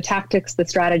 the tactics, the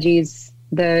strategies,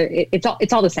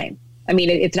 it's all the same. I mean,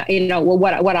 it's not,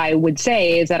 what I would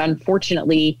say is that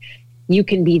unfortunately you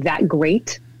can be that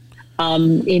great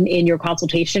in your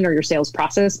consultation or your sales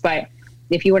process. But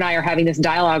if you and I are having this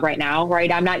dialogue right now,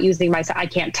 right, I'm not using I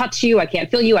can't touch you. I can't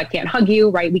feel you. I can't hug you.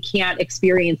 Right. We can't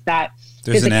experience that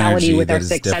There's physicality with our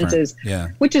six different. senses,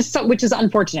 which is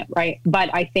unfortunate. Right. But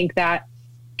I think that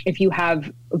if you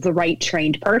have the right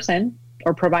trained person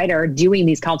or provider doing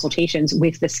these consultations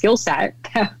with the skill set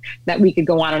that we could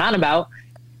go on and on about,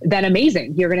 then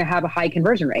amazing. You're going to have a high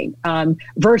conversion rate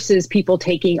versus people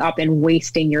taking up and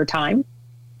wasting your time.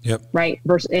 Yep. Right.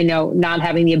 Versus, not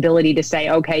having the ability to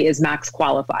say, okay, is Max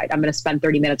qualified? I'm going to spend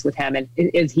 30 minutes with him. And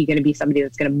is he going to be somebody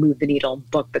that's going to move the needle,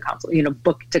 book the consult,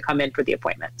 book to come in for the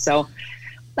appointment. So,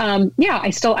 I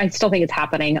still think it's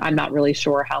happening. I'm not really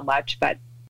sure how much, but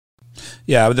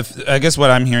yeah, I guess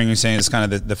what I'm hearing you saying is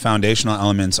kind of the foundational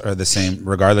elements are the same,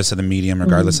 regardless of the medium,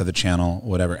 regardless of the channel,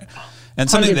 whatever. And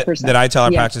something that I tell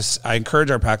our practice, I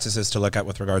encourage our practices to look at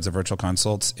with regards to virtual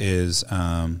consults is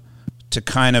to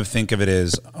kind of think of it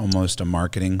as almost a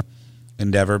marketing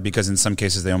endeavor, because in some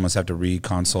cases they almost have to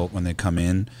re-consult when they come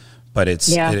in, but it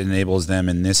enables them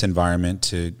in this environment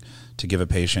to give a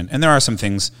patient. And there are some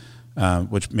things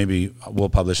which maybe we'll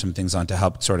publish some things on to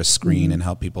help sort of screen and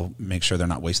help people make sure they're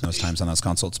not wasting those times on those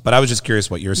consults. But I was just curious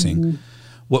what you're seeing.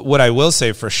 What I will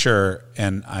say for sure,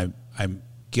 and I'm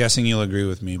guessing you'll agree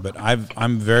with me, but I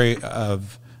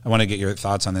want to get your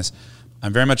thoughts on this.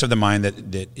 I'm very much of the mind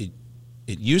that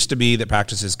it used to be that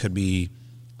practices could be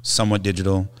somewhat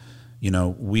digital.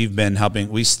 We've been helping,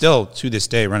 we still to this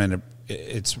day run into,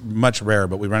 it's much rarer,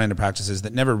 but we run into practices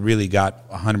that never really got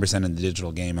 100% in the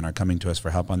digital game and are coming to us for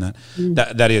help on that.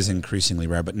 That is increasingly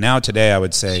rare. But now today I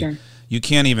would say you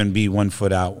can't even be 1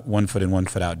 foot in, 1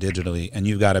 foot out digitally. And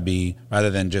you've got to be, rather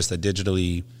than just a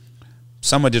digitally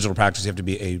somewhat digital practice, you have to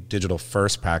be a digital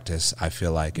first practice, I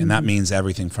feel like. And that means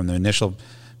everything from the initial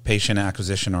patient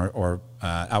acquisition or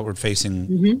outward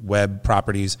facing web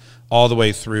properties all the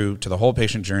way through to the whole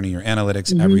patient journey, your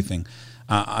analytics, everything.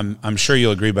 I'm sure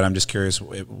you'll agree, but I'm just curious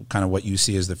kind of what you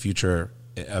see as the future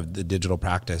of the digital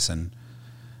practice and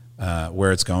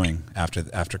where it's going after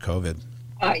COVID.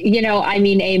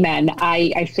 Amen.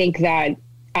 I think that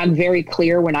I'm very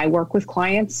clear when I work with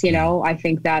clients. I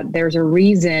think that there's a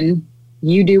reason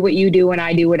you do what you do and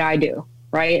I do what I do,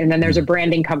 right? And then there's a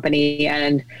branding company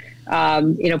and,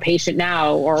 Patient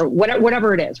Now or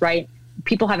whatever it is, right?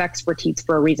 People have expertise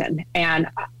for a reason. And,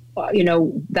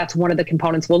 that's one of the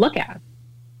components we'll look at.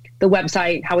 The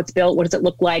website, how it's built, what does it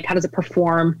look like? How does it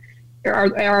perform?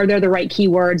 Are there the right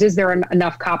keywords? Is there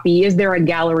enough copy? Is there a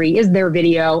gallery? Is there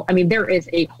video? I mean, there is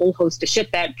a whole host of shit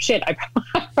I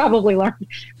probably learned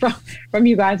from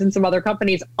you guys and some other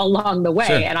companies along the way.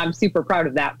 Sure. And I'm super proud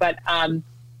of that. But,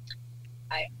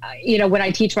 when I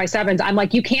teach my sevens, I'm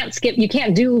like, you can't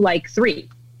do like 3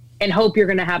 and hope you're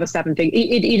going to have a 7-figure.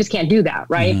 You just can't do that.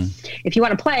 Right. If you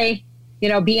want to play,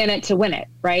 be in it to win it,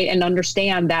 right? And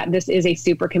understand that this is a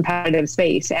super competitive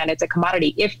space and it's a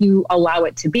commodity if you allow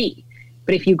it to be.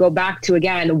 But if you go back to,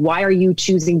 again, why are you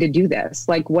choosing to do this?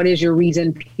 Like, what is your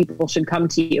reason people should come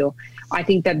to you? I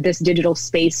think that this digital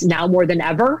space now more than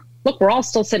ever, look, we're all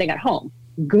still sitting at home,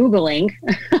 Googling,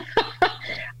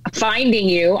 finding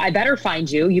you. I better find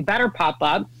you. You better pop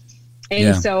up.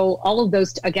 And so all of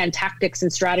those, again, tactics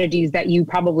and strategies that you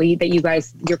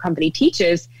guys, your company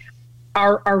teaches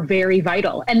are very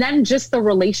vital. And then just the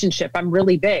relationship, I'm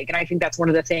really big. And I think that's one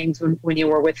of the things when you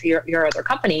were with your other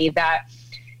company, that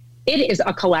it is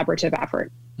a collaborative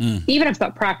effort, even if the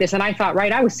practice. And I thought,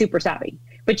 I was super savvy,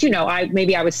 but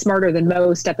I was smarter than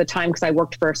most at the time because I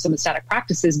worked for some aesthetic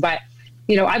practices, but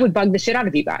I would bug the shit out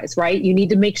of you guys, right? You need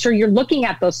to make sure you're looking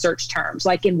at those search terms,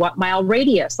 like in what mile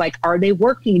radius, like, are they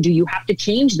working? Do you have to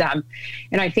change them?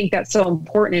 And I think that's so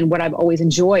important. And what I've always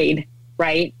enjoyed,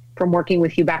 right, from working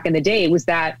with you back in the day was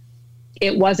that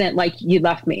it wasn't like you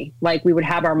left me, like we would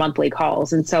have our monthly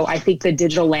calls. And so I think the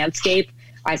digital landscape,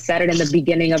 I said it in the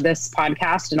beginning of this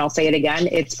podcast, and I'll say it again.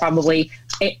 It's probably,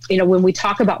 when we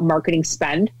talk about marketing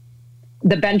spend,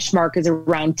 the benchmark is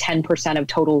around 10% of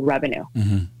total revenue,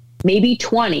 maybe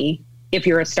 20 if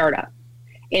you're a startup.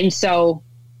 And so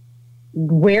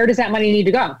where does that money need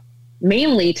to go?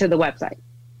 Mainly to the website.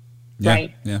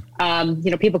 Right. Yeah.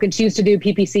 People can choose to do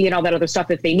PPC and all that other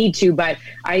stuff if they need to, but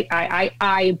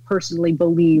I personally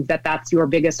believe that that's your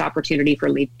biggest opportunity for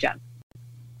lead gen.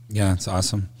 Yeah, it's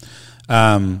awesome.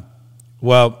 And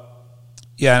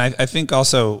I think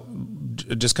also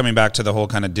just coming back to the whole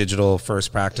kind of digital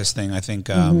first practice thing, I think,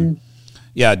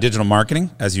 digital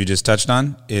marketing, as you just touched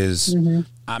on, is,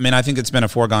 I think it's been a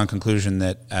foregone conclusion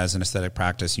that as an aesthetic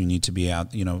practice, you need to be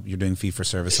out, you're doing fee for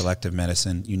service, elective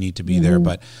medicine, you need to be there,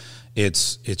 but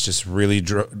it's just really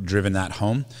driven that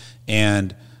home.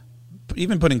 And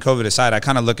even putting COVID aside, I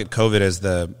kind of look at COVID as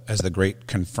the great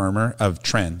confirmer of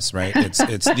trends, right?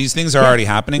 It's these things are already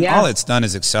happening. Yeah. All it's done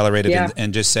is accelerated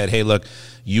and just said, hey, look,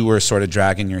 you were sort of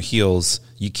dragging your heels.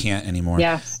 You can't anymore.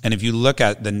 Yes. And if you look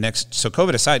at so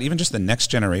COVID aside, even just the next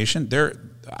generation,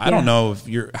 I don't know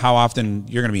how often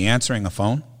you're going to be answering a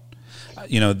phone.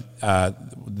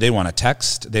 They want to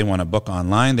text, they want to book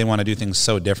online, they want to do things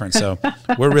so different. So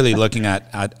we're really looking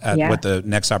at what the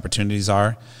next opportunities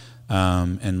are,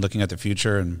 and looking at the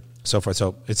future and so forth.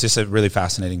 So it's just a really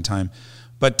fascinating time.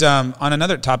 But on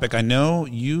another topic, I know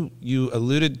you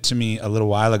alluded to me a little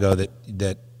while ago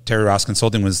that Terry Ross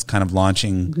Consulting was kind of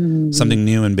launching something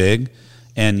new and big,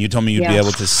 and you told me you'd be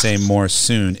able to say more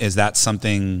soon. Is that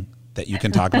something that you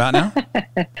can talk about now?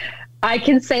 I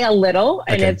can say a little,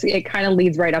 and it kind of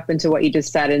leads right up into what you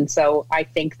just said. And so I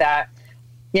think that,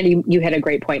 you hit a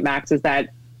great point, Max, is that,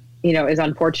 as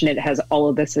unfortunate as all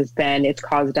of this has been, it's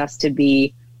caused us to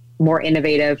be more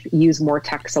innovative, use more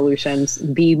tech solutions,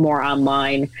 be more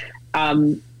online,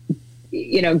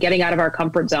 getting out of our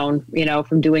comfort zone,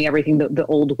 from doing everything the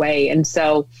old way. And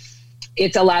so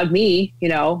it's allowed me,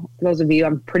 for those of you,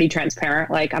 I'm pretty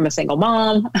transparent. Like, I'm a single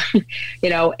mom,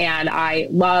 and I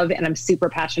love, and I'm super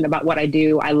passionate about what I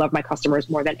do. I love my customers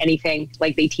more than anything.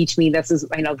 Like, they teach me, this is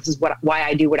why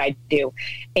I do what I do.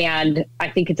 And I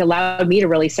think it's allowed me to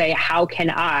really say, how can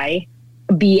I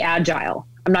be agile?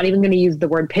 I'm not even going to use the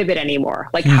word pivot anymore.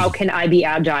 Like, how can I be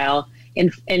agile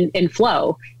in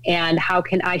flow, and how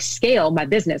can I scale my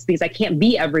business? Because I can't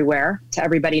be everywhere to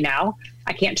everybody now.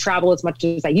 I can't travel as much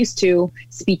as I used to.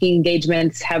 Speaking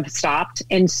engagements have stopped.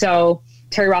 And so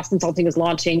Terry Ross Consulting is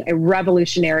launching a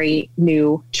revolutionary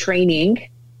new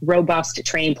robust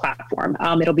training platform.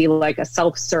 It'll be like a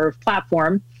self-serve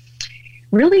platform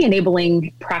really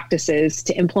enabling practices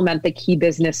to implement the key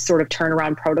business sort of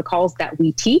turnaround protocols that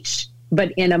we teach,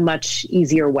 but in a much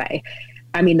easier way.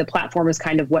 I mean, the platform is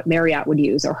kind of what Marriott would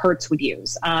use or Hertz would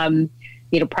use.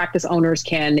 Practice owners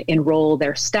can enroll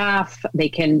their staff. They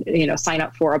can, sign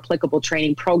up for applicable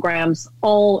training programs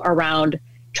all around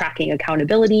tracking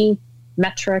accountability,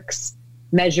 metrics,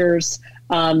 measures,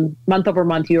 month over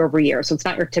month, year over year. So it's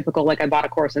not your typical, like I bought a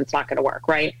course and it's not going to work,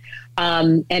 right?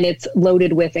 And it's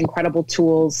loaded with incredible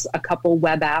tools, a couple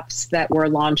web apps that we're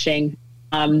launching,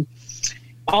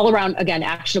 all around, again,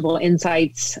 actionable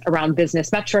insights around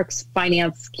business metrics,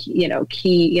 finance, key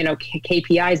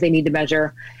KPIs they need to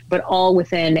measure, but all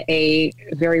within a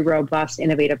very robust,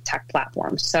 innovative tech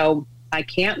platform. So I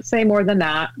can't say more than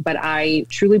that, but I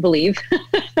truly believe,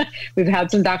 we've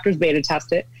had some doctors beta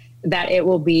test it, that it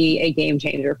will be a game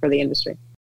changer for the industry.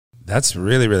 That's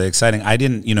really, really exciting. I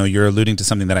didn't, you're alluding to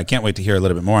something that I can't wait to hear a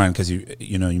little bit more on, because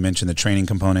you mentioned the training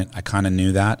component. I kind of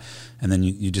knew that. And then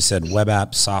you just said web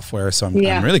app software. So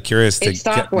I'm really curious to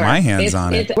get my hands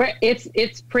on it.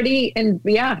 It's pretty, and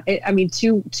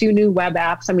two new web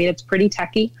apps. I mean, it's pretty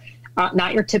techy.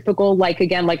 Not your typical, like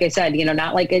I said,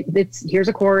 not like it's here's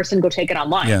a course and go take it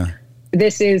online. Yeah.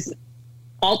 This is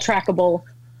all trackable,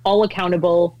 all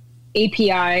accountable,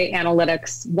 API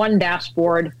analytics, one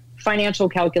dashboard, financial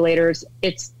calculators.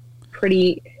 It's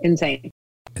pretty insane.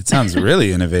 It sounds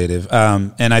really innovative.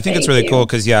 And I think it's really cool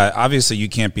because, obviously you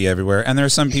can't be everywhere. And there are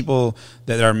some people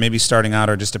that are maybe starting out,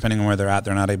 or just depending on where they're at,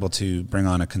 they're not able to bring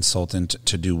on a consultant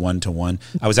to do one-to-one.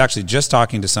 I was actually just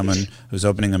talking to someone who's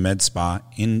opening a med spa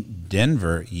in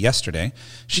Denver yesterday.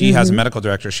 She has a medical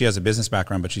director. She has a business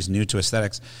background, but she's new to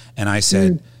aesthetics. And I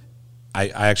said, I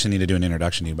actually need to do an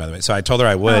introduction to you, by the way. So I told her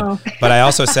I would, but I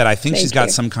also said, I think she's got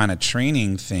some kind of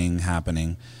training thing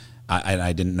happening.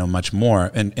 I didn't know much more.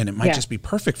 And it might just be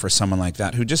perfect for someone like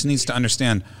that who just needs to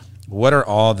understand what's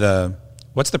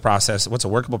the process, what's a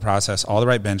workable process, all the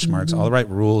right benchmarks, all the right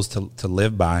rules to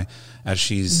live by as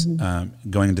she's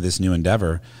going into this new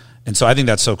endeavor. And so I think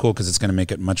that's so cool because it's going to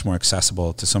make it much more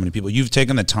accessible to so many people. You've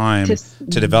taken the time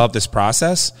to develop this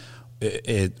process.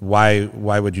 Why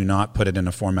would you not put it in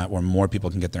a format where more people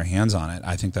can get their hands on it?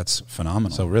 I think that's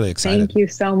phenomenal. So really excited. Thank you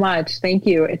so much. Thank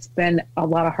you. It's been a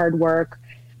lot of hard work,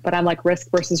 but I'm like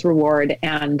risk versus reward.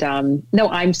 And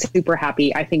I'm super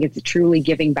happy. I think it's truly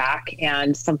giving back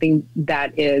and something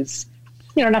that is,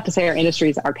 not to say our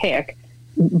industry is archaic,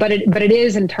 but it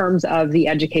is in terms of the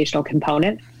educational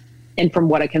component and from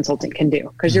what a consultant can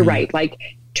do. Because you're right, like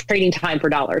trading time for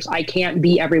dollars. I can't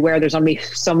be everywhere. There's only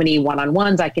so many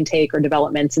one-on-ones I can take or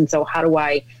developments. And so how do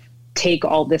I take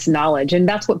all this knowledge? And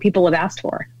that's what people have asked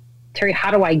for. Terry, how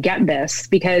do I get this?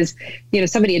 Because,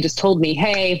 somebody had just told me,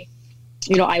 hey,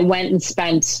 I went and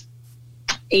spent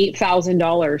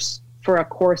 $8,000 for a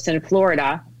course in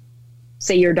Florida,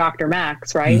 say you're Dr.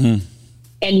 Max, right?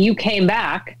 And you came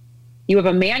back, you have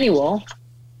a manual,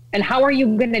 and how are you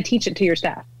going to teach it to your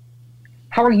staff?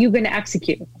 How are you going to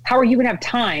execute? How are you going to have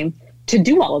time to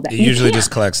do all of that? It usually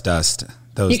just collects dust,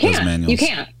 those manuals. You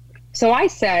can't. So I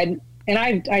said, and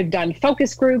I've done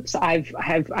focus groups. I've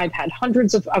had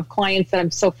hundreds of clients that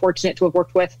I'm so fortunate to have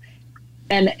worked with,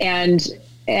 and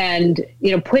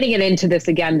putting it into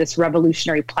this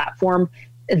revolutionary platform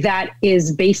that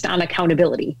is based on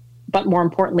accountability, but more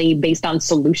importantly, based on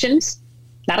solutions,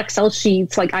 not Excel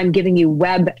sheets. Like I'm giving you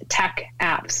web tech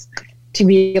apps to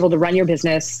be able to run your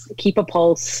business, keep a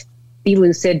pulse, be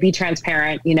lucid, be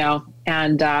transparent,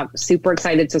 and super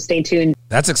excited. So stay tuned.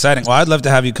 That's exciting. Well, I'd love to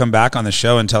have you come back on the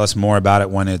show and tell us more about it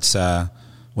when it's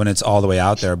all the way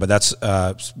out there. But that's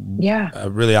a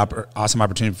really awesome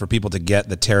opportunity for people to get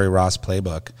the Terry Ross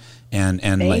playbook. And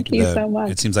Thank you so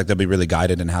much. It seems like they'll be really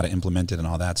guided in how to implement it and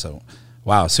all that. So,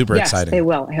 wow, super exciting. Yes, they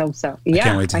will. I hope so. I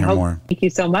can't wait to hear more. Thank you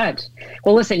so much.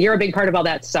 Well, listen, you're a big part of all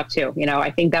that stuff too. I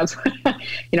think that's,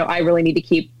 I really need to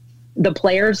keep the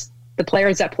players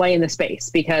that play in the space,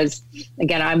 because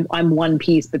again, I'm one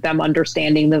piece, but them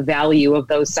understanding the value of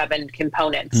those 7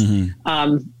 components,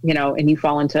 and you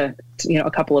fall into,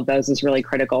 a couple of those is really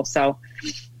critical. So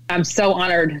I'm so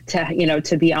honored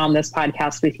to be on this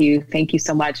podcast with you. Thank you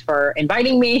so much for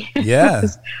inviting me. Yeah.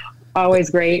 Always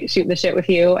great shooting the shit with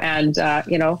you and,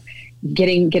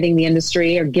 getting the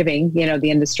industry or giving, the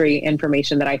industry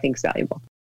information that I think is valuable.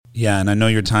 Yeah. And I know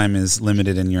your time is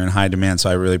limited and you're in high demand. So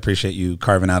I really appreciate you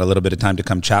carving out a little bit of time to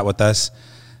come chat with us.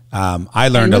 I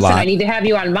learned a lot. I need to have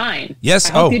you on mine. Yes.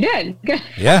 I hope you did.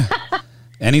 Yeah.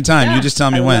 Anytime. Yeah, you just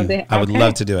tell me when. I would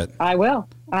love to do it. I will.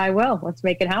 Let's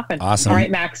make it happen. Awesome. All right,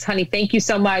 Max, honey, thank you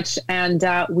so much. And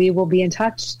we will be in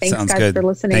touch. Thanks, Sounds guys, good. for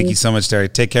listening. Thank you so much, Terry.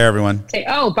 Take care, everyone.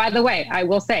 By the way, I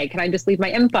will say, can I just leave my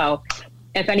info?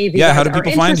 If any of you guys how do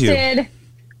people are interested, find you?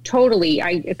 totally.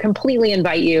 I completely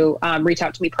invite you, reach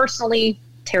out to me personally,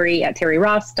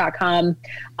 Terry@terryross.com,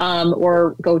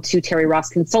 or go to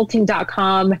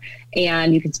terryrossconsulting.com,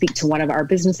 and you can speak to one of our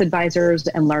business advisors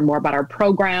and learn more about our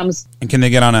programs. And can they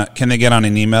get on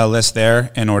an email list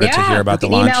there in order to hear about the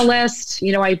launch? Email list.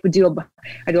 I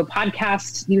do a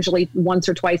podcast usually once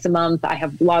or twice a month. I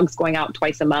have blogs going out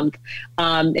twice a month.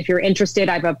 If you're interested,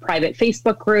 I have a private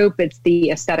Facebook group. It's the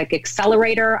Aesthetic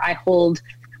Accelerator. I hold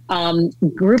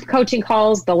group coaching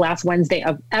calls the last Wednesday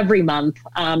of every month.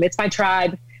 It's my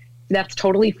tribe. That's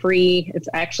totally free. It's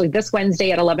actually this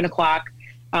Wednesday at 11 o'clock.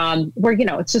 Where,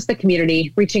 it's just the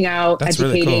community reaching out, that's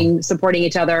educating, really cool. Supporting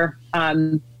each other.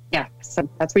 So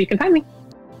that's where you can find me.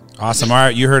 Awesome. All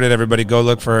right. You heard it, everybody. Go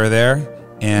look for her there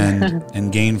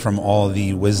and gain from all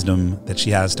the wisdom that she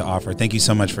has to offer. Thank you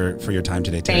so much for your time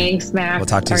today, Terry. Thanks, Max. We'll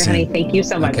talk to you soon. Honey, thank you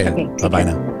so much. Okay. Bye-bye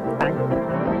now.